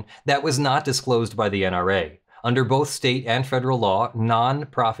compensation that was not disclosed by the NRA. Under both state and federal law,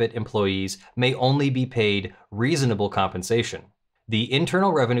 non-profit employees may only be paid reasonable compensation. The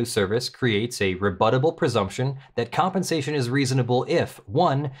Internal Revenue Service creates a rebuttable presumption that compensation is reasonable if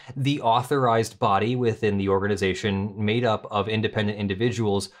 1. The authorized body within the organization made up of independent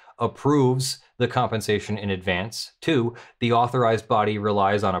individuals approves the compensation in advance, 2. The authorized body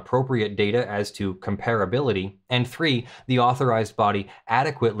relies on appropriate data as to comparability, and 3. The authorized body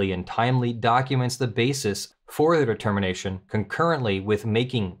adequately and timely documents the basis for the determination concurrently with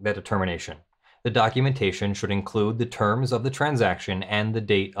making that determination. The documentation should include the terms of the transaction and the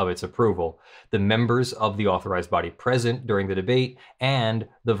date of its approval, the members of the authorized body present during the debate and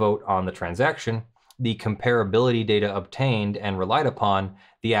the vote on the transaction, the comparability data obtained and relied upon,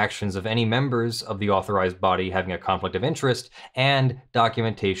 the actions of any members of the authorized body having a conflict of interest, and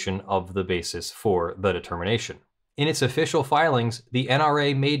documentation of the basis for the determination. In its official filings, the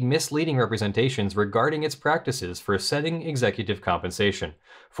NRA made misleading representations regarding its practices for setting executive compensation.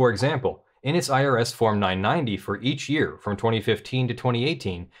 For example, in its IRS Form 990 for each year from 2015 to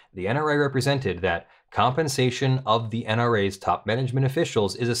 2018, the NRA represented that compensation of the NRA's top management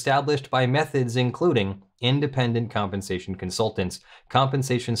officials is established by methods including independent compensation consultants,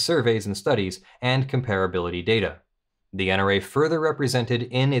 compensation surveys and studies, and comparability data. The NRA further represented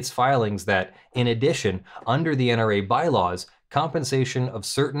in its filings that, in addition, under the NRA bylaws, compensation of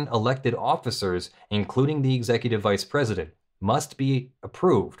certain elected officers, including the executive vice president, must be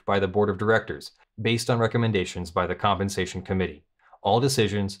approved by the board of directors based on recommendations by the Compensation Committee. All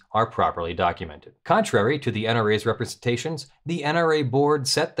decisions are properly documented. Contrary to the NRA's representations, the NRA board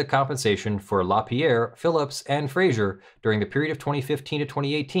set the compensation for LaPierre, Phillips, and Frazier during the period of 2015 to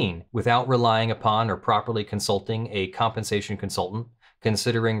 2018 without relying upon or properly consulting a compensation consultant,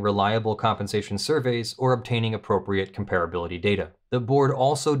 considering reliable compensation surveys, or obtaining appropriate comparability data. The board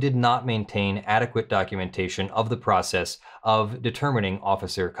also did not maintain adequate documentation of the process of determining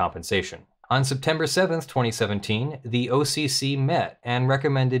officer compensation. On September 7th, 2017, the OCC met and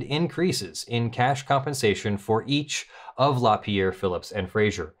recommended increases in cash compensation for each of LaPierre, Phillips, and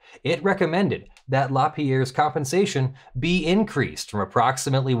Frazier. It recommended that LaPierre's compensation be increased from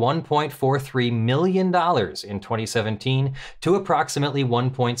approximately $1.43 million in 2017 to approximately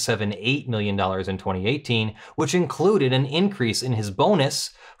 $1.78 million in 2018, which included an increase in his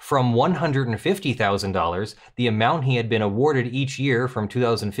bonus from $150,000, the amount he had been awarded each year from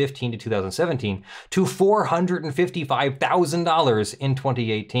 2015 to 2017, to $455,000 in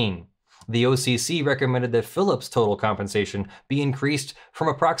 2018. The OCC recommended that Phillips' total compensation be increased from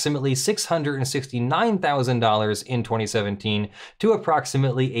approximately $669,000 in 2017 to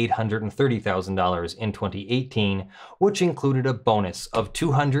approximately $830,000 in 2018, which included a bonus of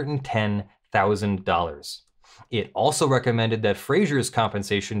 $210,000. It also recommended that Frazier's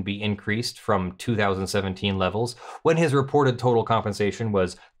compensation be increased from 2017 levels, when his reported total compensation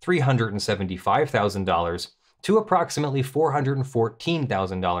was $375,000, to approximately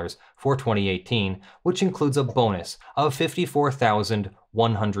 $414,000 for 2018, which includes a bonus of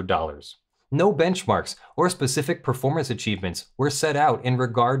 $54,100. No benchmarks or specific performance achievements were set out in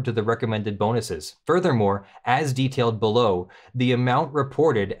regard to the recommended bonuses. Furthermore, as detailed below, the amount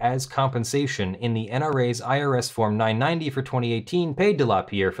reported as compensation in the NRA's IRS Form 990 for 2018 paid to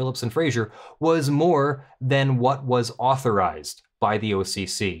LaPierre, Phillips, and Frazier was more than what was authorized by the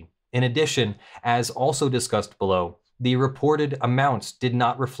OCC. In addition, as also discussed below, the reported amounts did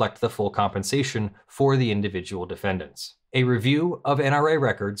not reflect the full compensation for the individual defendants. A review of NRA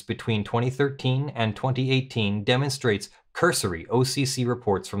records between 2013 and 2018 demonstrates cursory OCC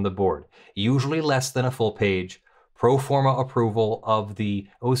reports from the board, usually less than a full page, pro forma approval of the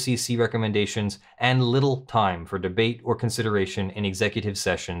OCC recommendations, and little time for debate or consideration in executive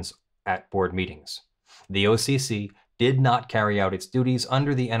sessions at board meetings. The OCC did not carry out its duties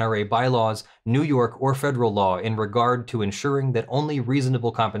under the NRA bylaws, New York, or federal law in regard to ensuring that only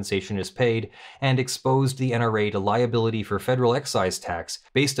reasonable compensation is paid, and exposed the NRA to liability for federal excise tax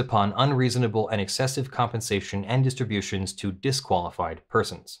based upon unreasonable and excessive compensation and distributions to disqualified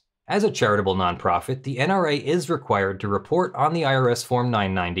persons. As a charitable nonprofit, the NRA is required to report on the IRS Form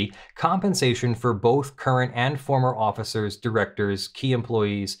 990 compensation for both current and former officers, directors, key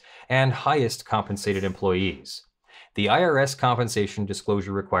employees, and highest compensated employees. The IRS compensation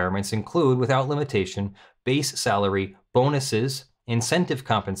disclosure requirements include, without limitation, base salary, bonuses, incentive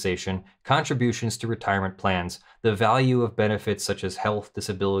compensation, contributions to retirement plans, the value of benefits such as health,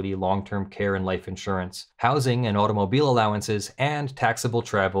 disability, long-term care, and life insurance, housing and automobile allowances, and taxable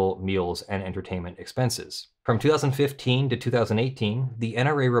travel, meals, and entertainment expenses. From 2015 to 2018, the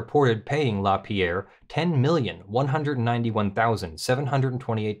NRA reported paying LaPierre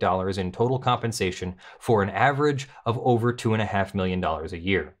 $10,191,728 in total compensation for an average of over $2.5 million a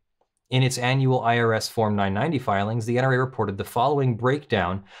year. In its annual IRS Form 990 filings, the NRA reported the following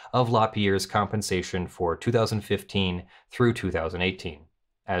breakdown of LaPierre's compensation for 2015 through 2018,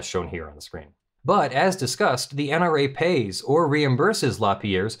 as shown here on the screen. But as discussed, the NRA pays or reimburses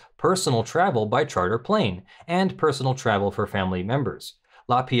LaPierre's personal travel by charter plane and personal travel for family members.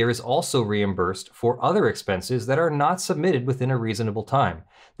 LaPierre is also reimbursed for other expenses that are not submitted within a reasonable time.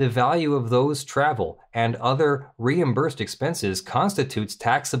 The value of those travel and other reimbursed expenses constitutes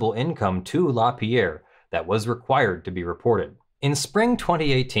taxable income to LaPierre that was required to be reported. In spring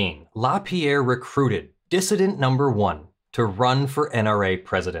 2018, LaPierre recruited dissident number 1 to run for NRA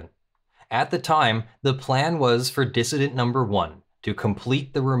president. At the time, the plan was for dissident number 1 to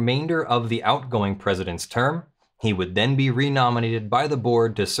complete the remainder of the outgoing president's term. He would then be renominated by the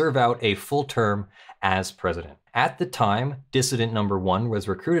board to serve out a full term as president. At the time dissident number 1 was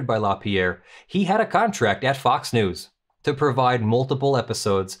recruited by LaPierre, he had a contract at Fox News to provide multiple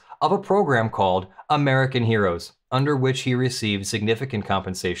episodes of a program called American Heroes, under which he received significant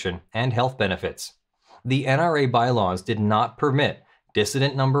compensation and health benefits. The NRA bylaws did not permit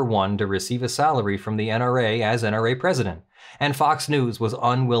dissident number 1 to receive a salary from the NRA as NRA president, and Fox News was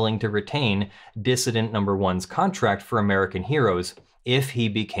unwilling to retain dissident number 1's contract for American Heroes if he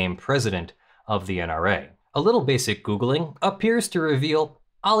became president of the NRA. A little basic Googling appears to reveal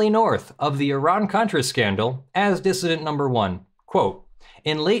Ollie North of the Iran-Contra scandal as dissident number 1. Quote,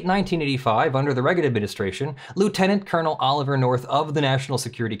 in late 1985, under the Reagan administration, Lieutenant Colonel Oliver North of the National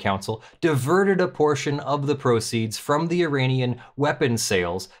Security Council diverted a portion of the proceeds from the Iranian weapons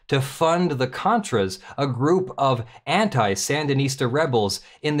sales to fund the Contras, a group of anti-Sandinista rebels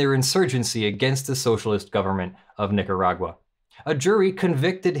in their insurgency against the socialist government of Nicaragua. A jury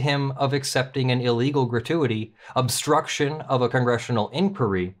convicted him of accepting an illegal gratuity, obstruction of a congressional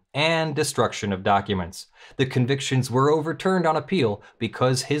inquiry, and destruction of documents. The convictions were overturned on appeal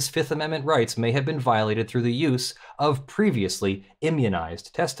because his Fifth Amendment rights may have been violated through the use of previously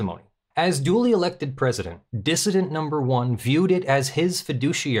immunized testimony. As duly elected president, Dissident Number 1 viewed it as his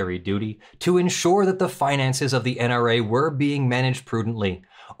fiduciary duty to ensure that the finances of the NRA were being managed prudently.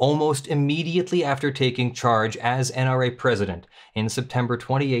 Almost immediately after taking charge as NRA president in September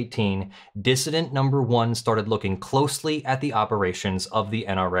 2018, Dissident Number 1 started looking closely at the operations of the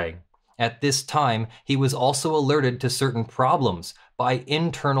NRA. At this time, he was also alerted to certain problems by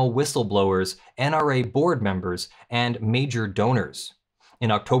internal whistleblowers, NRA board members, and major donors. In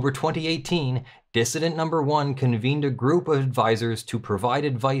October 2018, Dissident Number 1 convened a group of advisors to provide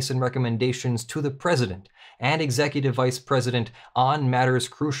advice and recommendations to the President and Executive Vice President on matters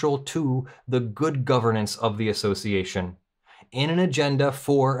crucial to the good governance of the association. In an agenda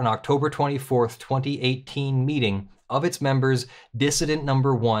for an October 24, 2018 meeting of its members, Dissident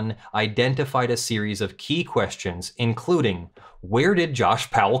Number 1 identified a series of key questions, including, where did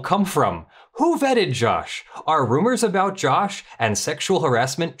Josh Powell come from? Who vetted Josh? Are rumors about Josh and sexual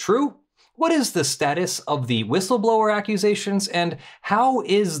harassment true? What is the status of the whistleblower accusations, and how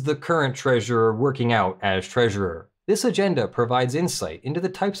is the current treasurer working out as treasurer? This agenda provides insight into the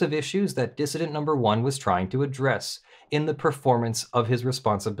types of issues that Dissident Number 1 was trying to address in the performance of his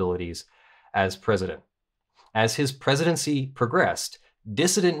responsibilities as president. As his presidency progressed,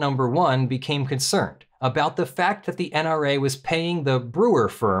 Dissident Number 1 became concerned about the fact that the NRA was paying the Brewer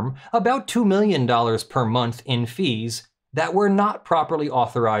firm about $2 million per month in fees that were not properly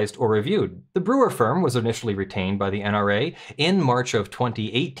authorized or reviewed. The Brewer firm was initially retained by the NRA in March of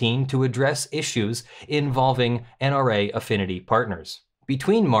 2018 to address issues involving NRA affinity partners.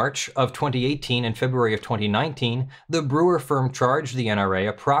 Between March of 2018 and February of 2019, the Brewer firm charged the NRA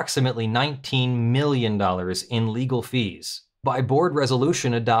approximately $19 million in legal fees. By board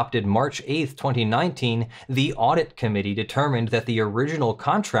resolution adopted March 8, 2019, the Audit Committee determined that the original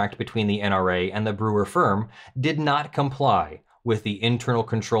contract between the NRA and the Brewer firm did not comply with the internal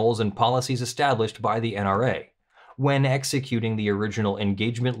controls and policies established by the NRA. When executing the original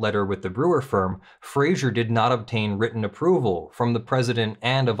engagement letter with the Brewer firm, Fraser did not obtain written approval from the president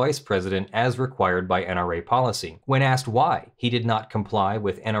and a vice president as required by NRA policy. When asked why he did not comply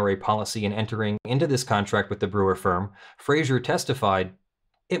with NRA policy in entering into this contract with the Brewer firm, Fraser testified,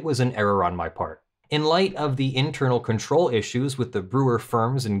 "It was an error on my part." In light of the internal control issues with the Brewer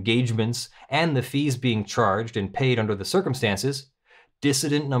firm's engagements and the fees being charged and paid under the circumstances,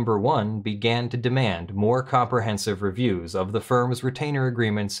 Dissident Number 1 began to demand more comprehensive reviews of the firm's retainer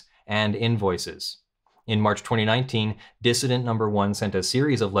agreements and invoices. In March 2019, Dissident Number 1 sent a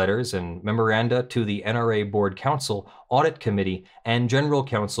series of letters and memoranda to the NRA Board Counsel, Audit Committee, and General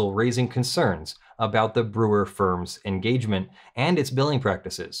Counsel raising concerns about the Brewer firm's engagement and its billing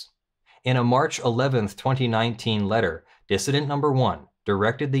practices. In a March 11, 2019 letter, Dissident Number 1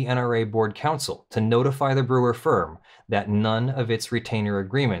 directed the NRA Board Counsel to notify the Brewer firm that none of its retainer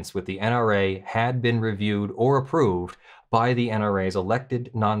agreements with the NRA had been reviewed or approved by the NRA's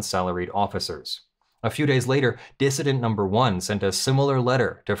elected non-salaried officers. A few days later, Dissident Number 1 sent a similar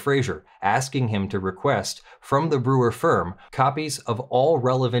letter to Fraser asking him to request from the Brewer firm copies of all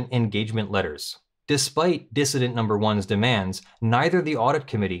relevant engagement letters. Despite Dissident Number 1's demands, neither the Audit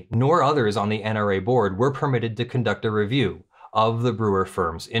Committee nor others on the NRA board were permitted to conduct a review of the Brewer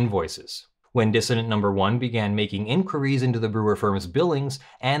firm's invoices. When Dissident Number 1 began making inquiries into the Brewer firm's billings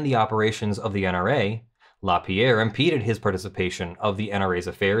and the operations of the NRA, LaPierre impeded his participation of the NRA's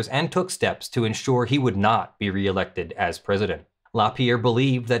affairs and took steps to ensure he would not be re-elected as president. LaPierre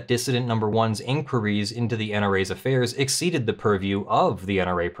believed that Dissident Number 1's inquiries into the NRA's affairs exceeded the purview of the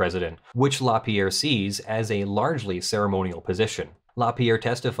NRA president, which LaPierre sees as a largely ceremonial position. LaPierre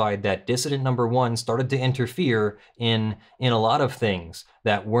testified that Dissident Number 1 started to interfere in a lot of things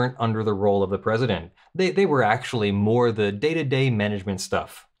that weren't under the role of the president. They were actually more the day-to-day management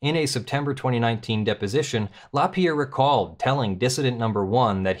stuff. In a September 2019 deposition, LaPierre recalled telling Dissident Number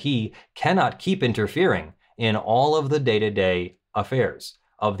 1 that he cannot keep interfering in all of the day-to-day affairs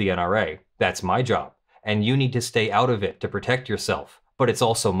of the NRA. That's my job, and you need to stay out of it to protect yourself, but it's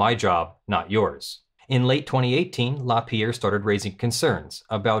also my job, not yours. In late 2018, LaPierre started raising concerns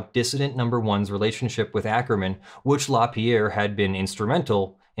about Dissident Number 1's relationship with Ackerman, which LaPierre had been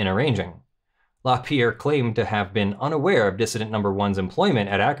instrumental in arranging. LaPierre claimed to have been unaware of Dissident Number 1's employment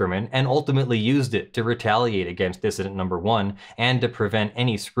at Ackerman and ultimately used it to retaliate against Dissident Number 1 and to prevent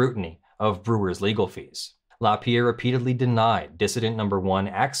any scrutiny of Brewer's legal fees. LaPierre repeatedly denied dissident number 1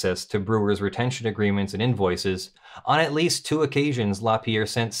 access to Brewer's retention agreements and invoices. On at least 2 occasions, LaPierre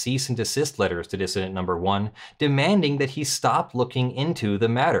sent cease and desist letters to dissident number 1, demanding that he stop looking into the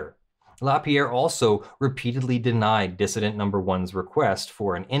matter. LaPierre also repeatedly denied dissident number 1's request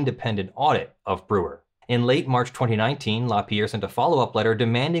for an independent audit of Brewer. In late March 2019, LaPierre sent a follow-up letter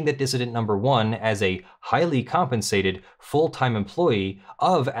demanding that dissident number 1, as a highly compensated full-time employee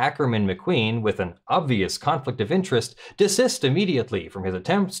of Ackerman McQueen with an obvious conflict of interest, desist immediately from his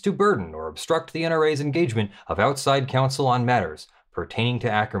attempts to burden or obstruct the NRA's engagement of outside counsel on matters pertaining to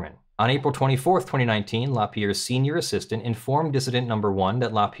Ackerman. On April 24, 2019, LaPierre's senior assistant informed dissident number 1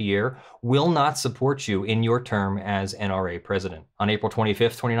 that LaPierre will not support you in your term as NRA president. On April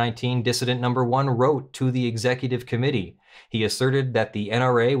 25, 2019, dissident number 1 wrote to the executive committee. He asserted that the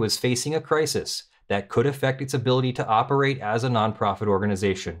NRA was facing a crisis that could affect its ability to operate as a nonprofit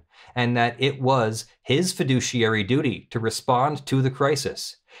organization, and that it was his fiduciary duty to respond to the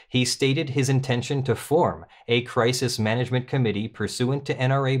crisis. He stated his intention to form a crisis management committee pursuant to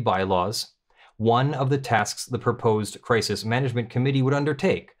NRA bylaws. One of the tasks the proposed crisis management committee would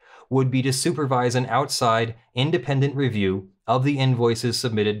undertake would be to supervise an outside, independent review of the invoices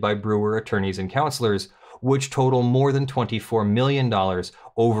submitted by Brewer attorneys and counselors, which total more than $24 million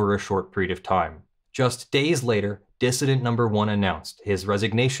over a short period of time. Just days later, dissident number 1 announced his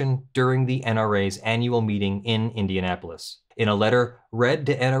resignation during the NRA's annual meeting in Indianapolis. In a letter read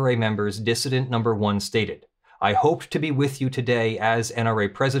to NRA members, dissident number 1 stated, "I hoped to be with you today as NRA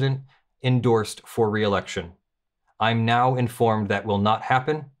president, endorsed for re-election. I'm now informed that will not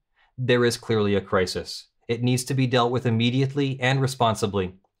happen. There is clearly a crisis. It needs to be dealt with immediately and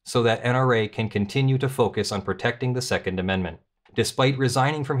responsibly so that NRA can continue to focus on protecting the Second Amendment." Despite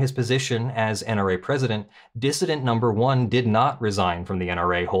resigning from his position as NRA president, dissident number 1 did not resign from the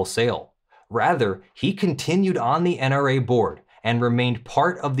NRA wholesale. Rather, he continued on the NRA board and remained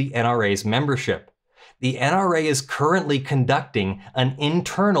part of the NRA's membership. The NRA is currently conducting an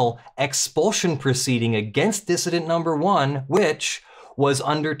internal expulsion proceeding against dissident number 1, which was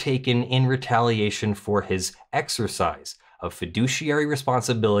undertaken in retaliation for his exercise of fiduciary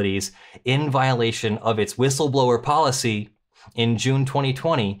responsibilities in violation of its whistleblower policy. In June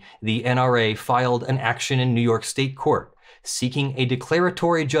 2020, the NRA filed an action in New York State Court seeking a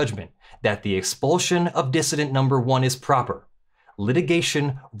declaratory judgment that the expulsion of dissident number 1 is proper.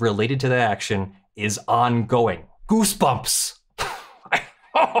 Litigation related to that action is ongoing. Goosebumps!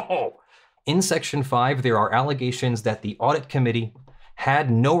 In Section 5, there are allegations that the audit committee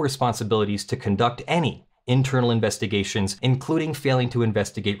had no responsibilities to conduct any internal investigations, including failing to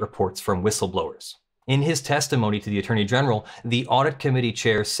investigate reports from whistleblowers. In his testimony to the Attorney General, the audit committee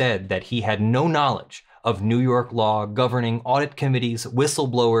chair said that he had no knowledge of New York law governing audit committees,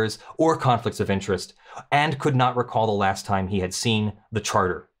 whistleblowers, or conflicts of interest, and could not recall the last time he had seen the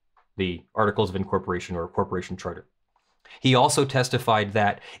charter, the Articles of Incorporation or Corporation Charter. He also testified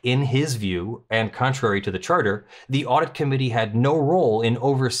that, in his view, and contrary to the charter, the audit committee had no role in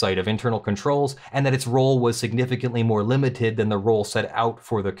oversight of internal controls, and that its role was significantly more limited than the role set out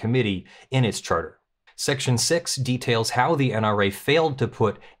for the committee in its charter. Section 6 details how the NRA failed to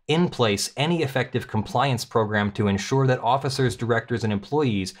put in place any effective compliance program to ensure that officers, directors, and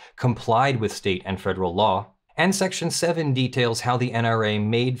employees complied with state and federal law. And Section 7 details how the NRA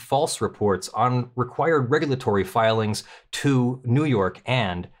made false reports on required regulatory filings to New York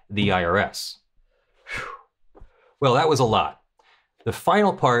and the IRS. Well, that was a lot. The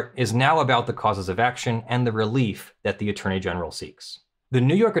final part is now about the causes of action and the relief that the Attorney General seeks. The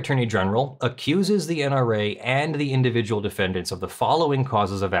New York Attorney General accuses the NRA and the individual defendants of the following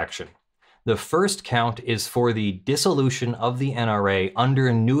causes of action. The first count is for the dissolution of the NRA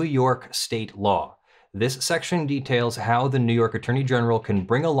under New York state law. This section details how the New York Attorney General can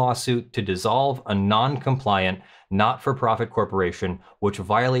bring a lawsuit to dissolve a non-compliant, not-for-profit corporation which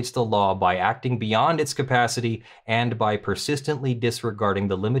violates the law by acting beyond its capacity and by persistently disregarding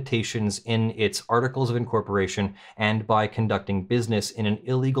the limitations in its Articles of Incorporation and by conducting business in an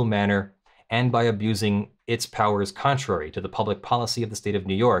illegal manner and by abusing its powers contrary to the public policy of the state of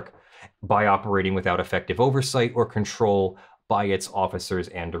New York by operating without effective oversight or control by its officers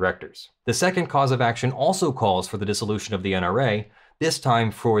and directors. The second cause of action also calls for the dissolution of the NRA, this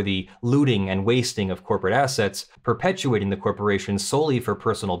time for the looting and wasting of corporate assets, perpetuating the corporation solely for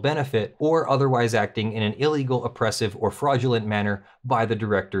personal benefit, or otherwise acting in an illegal, oppressive, or fraudulent manner by the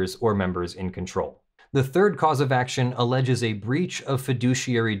directors or members in control. The third cause of action alleges a breach of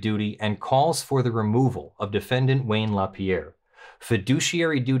fiduciary duty and calls for the removal of defendant Wayne LaPierre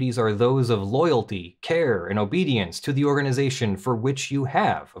Fiduciary duties are those of loyalty, care, and obedience to the organization for which you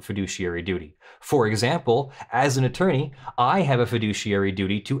have a fiduciary duty. For example, as an attorney, I have a fiduciary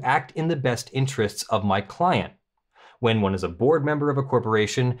duty to act in the best interests of my client. When one is a board member of a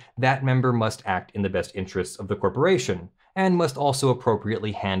corporation, that member must act in the best interests of the corporation, and must also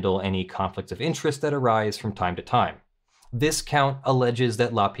appropriately handle any conflicts of interest that arise from time to time. This count alleges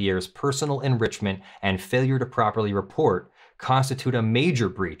that Lapierre's personal enrichment and failure to properly report constitute a major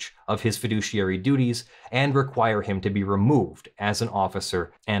breach of his fiduciary duties and require him to be removed as an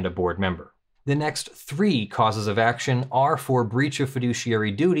officer and a board member. The next 3 causes of action are for breach of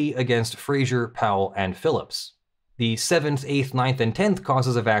fiduciary duty against Fraser, Powell, and Phillips. The 7th, 8th, 9th, and 10th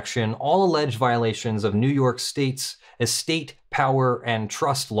causes of action all allege violations of New York State's estate, power, and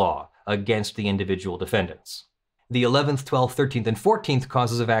trust law against the individual defendants. The 11th, 12th, 13th, and 14th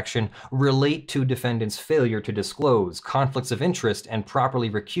causes of action relate to defendants' failure to disclose conflicts of interest and properly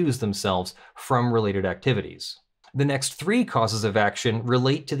recuse themselves from related activities. The next 3 causes of action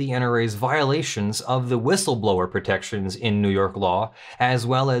relate to the NRA's violations of the whistleblower protections in New York law, as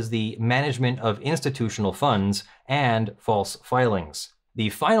well as the management of institutional funds and false filings. The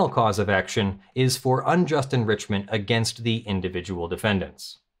final cause of action is for unjust enrichment against the individual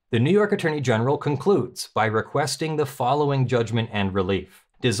defendants. The New York Attorney General concludes by requesting the following judgment and relief: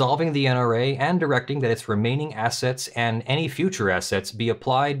 dissolving the NRA and directing that its remaining assets and any future assets be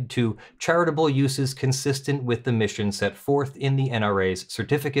applied to charitable uses consistent with the mission set forth in the NRA's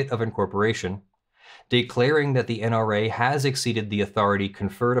Certificate of Incorporation, declaring that the NRA has exceeded the authority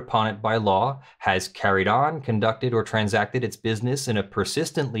conferred upon it by law, has carried on, conducted, or transacted its business in a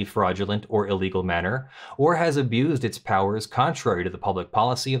persistently fraudulent or illegal manner, or has abused its powers contrary to the public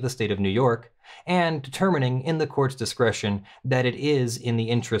policy of the state of New York, and determining in the court's discretion that it is in the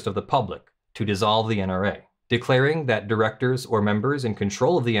interest of the public to dissolve the NRA. Declaring that directors or members in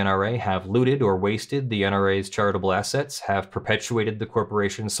control of the NRA have looted or wasted the NRA's charitable assets, have perpetuated the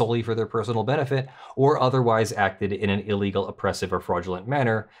corporation solely for their personal benefit, or otherwise acted in an illegal, oppressive, or fraudulent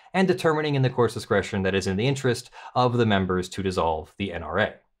manner, and determining in the court's discretion that it is in the interest of the members to dissolve the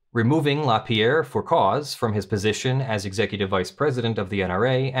NRA. Removing Lapierre for cause from his position as Executive Vice President of the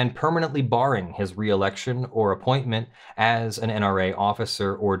NRA and permanently barring his re-election or appointment as an NRA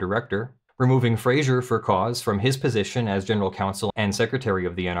officer or director. Removing Fraser for cause from his position as General Counsel and Secretary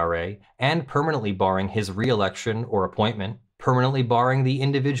of the NRA, and permanently barring his re-election or appointment. Permanently barring the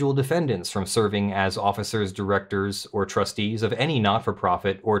individual defendants from serving as officers, directors, or trustees of any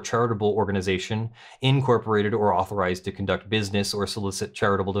not-for-profit or charitable organization incorporated or authorized to conduct business or solicit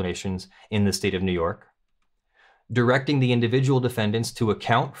charitable donations in the state of New York. Directing the individual defendants to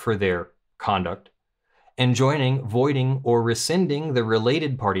account for their conduct. Enjoining, voiding, or rescinding the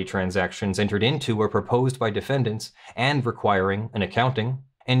related party transactions entered into or proposed by defendants and requiring an accounting.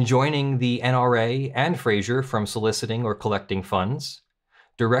 Enjoining the NRA and Fraser from soliciting or collecting funds.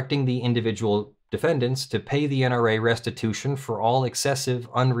 Directing the individual defendants to pay the NRA restitution for all excessive,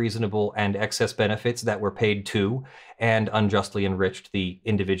 unreasonable, and excess benefits that were paid to and unjustly enriched the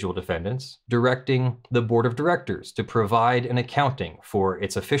individual defendants. Directing the Board of Directors to provide an accounting for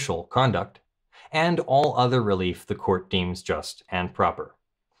its official conduct. And all other relief the court deems just and proper.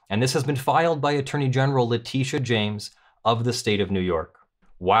 And this has been filed by Attorney General Letitia James of the state of New York.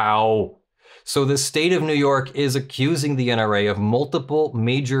 Wow. So the state of New York is accusing the NRA of multiple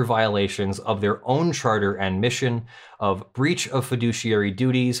major violations of their own charter and mission, of breach of fiduciary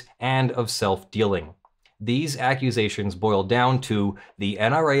duties, and of self-dealing. These accusations boil down to the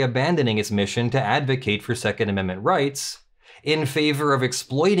NRA abandoning its mission to advocate for Second Amendment rights in favor of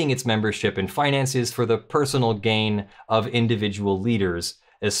exploiting its membership and finances for the personal gain of individual leaders,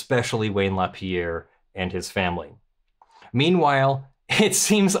 especially Wayne LaPierre and his family. Meanwhile, it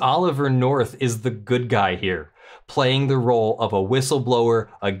seems Oliver North is the good guy here, playing the role of a whistleblower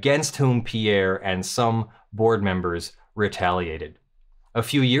against whom Pierre and some board members retaliated. A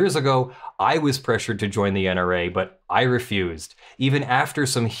few years ago, I was pressured to join the NRA, but I refused, even after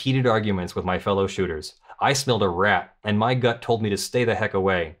some heated arguments with my fellow shooters. I smelled a rat, and my gut told me to stay the heck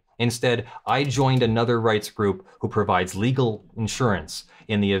away. Instead, I joined another rights group who provides legal insurance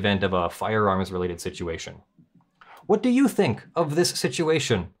in the event of a firearms-related situation. What do you think of this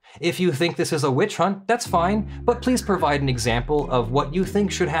situation? If you think this is a witch hunt, that's fine, but please provide an example of what you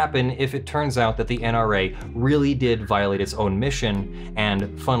think should happen if it turns out that the NRA really did violate its own mission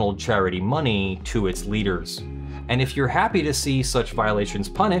and funneled charity money to its leaders. And if you're happy to see such violations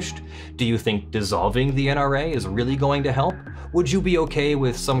punished, do you think dissolving the NRA is really going to help? Would you be okay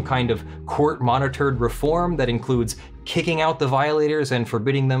with some kind of court-monitored reform that includes kicking out the violators and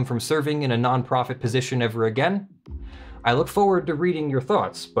forbidding them from serving in a nonprofit position ever again? I look forward to reading your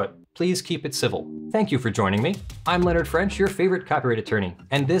thoughts, but please keep it civil. Thank you for joining me. I'm Leonard French, your favorite copyright attorney,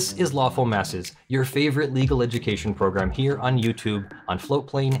 and this is Lawful Masses, your favorite legal education program here on YouTube, on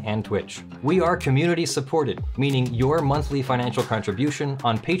Floatplane, and Twitch. We are community supported, meaning your monthly financial contribution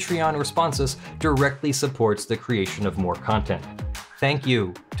on Patreon or Sponsors directly supports the creation of more content. Thank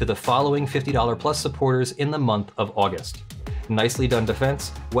you to the following $50 plus supporters in the month of August. Nicely Done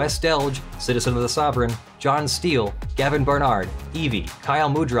Defense, Wes Delj, Citizen of the Sovereign, John Steele, Gavin Barnard, Eevi, Kyle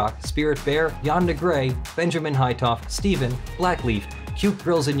Mudrak, Spirit Bear, Jan Negrey, Benjamin Hitov, Steven, Blackleaf,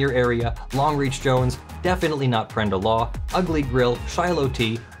 HotGrillsInYourArea, Longreach Jones, Definitely Not Prenda Law, Ugly Grill, Shielo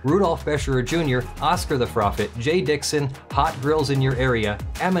T, Rudolph Bescherer Jr., Oscar the Phrophet, Jay Dixon, HotGrillsInYourArea,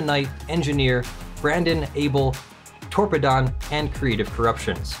 Ameknight, Engineer, Brandyn, Abel, Torpedan, and Creative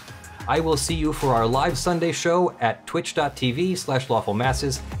Corruptions. I will see you for our live Sunday show at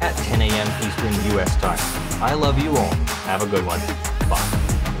twitch.tv/lawfulmasses at 10 a.m. Eastern US time. I love you all. Have a good one. Bye.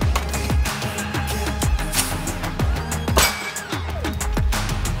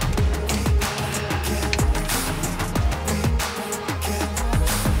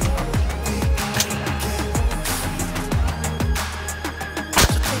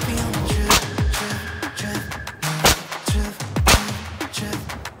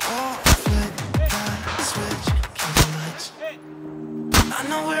 I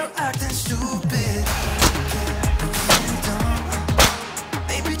know we're acting stupid.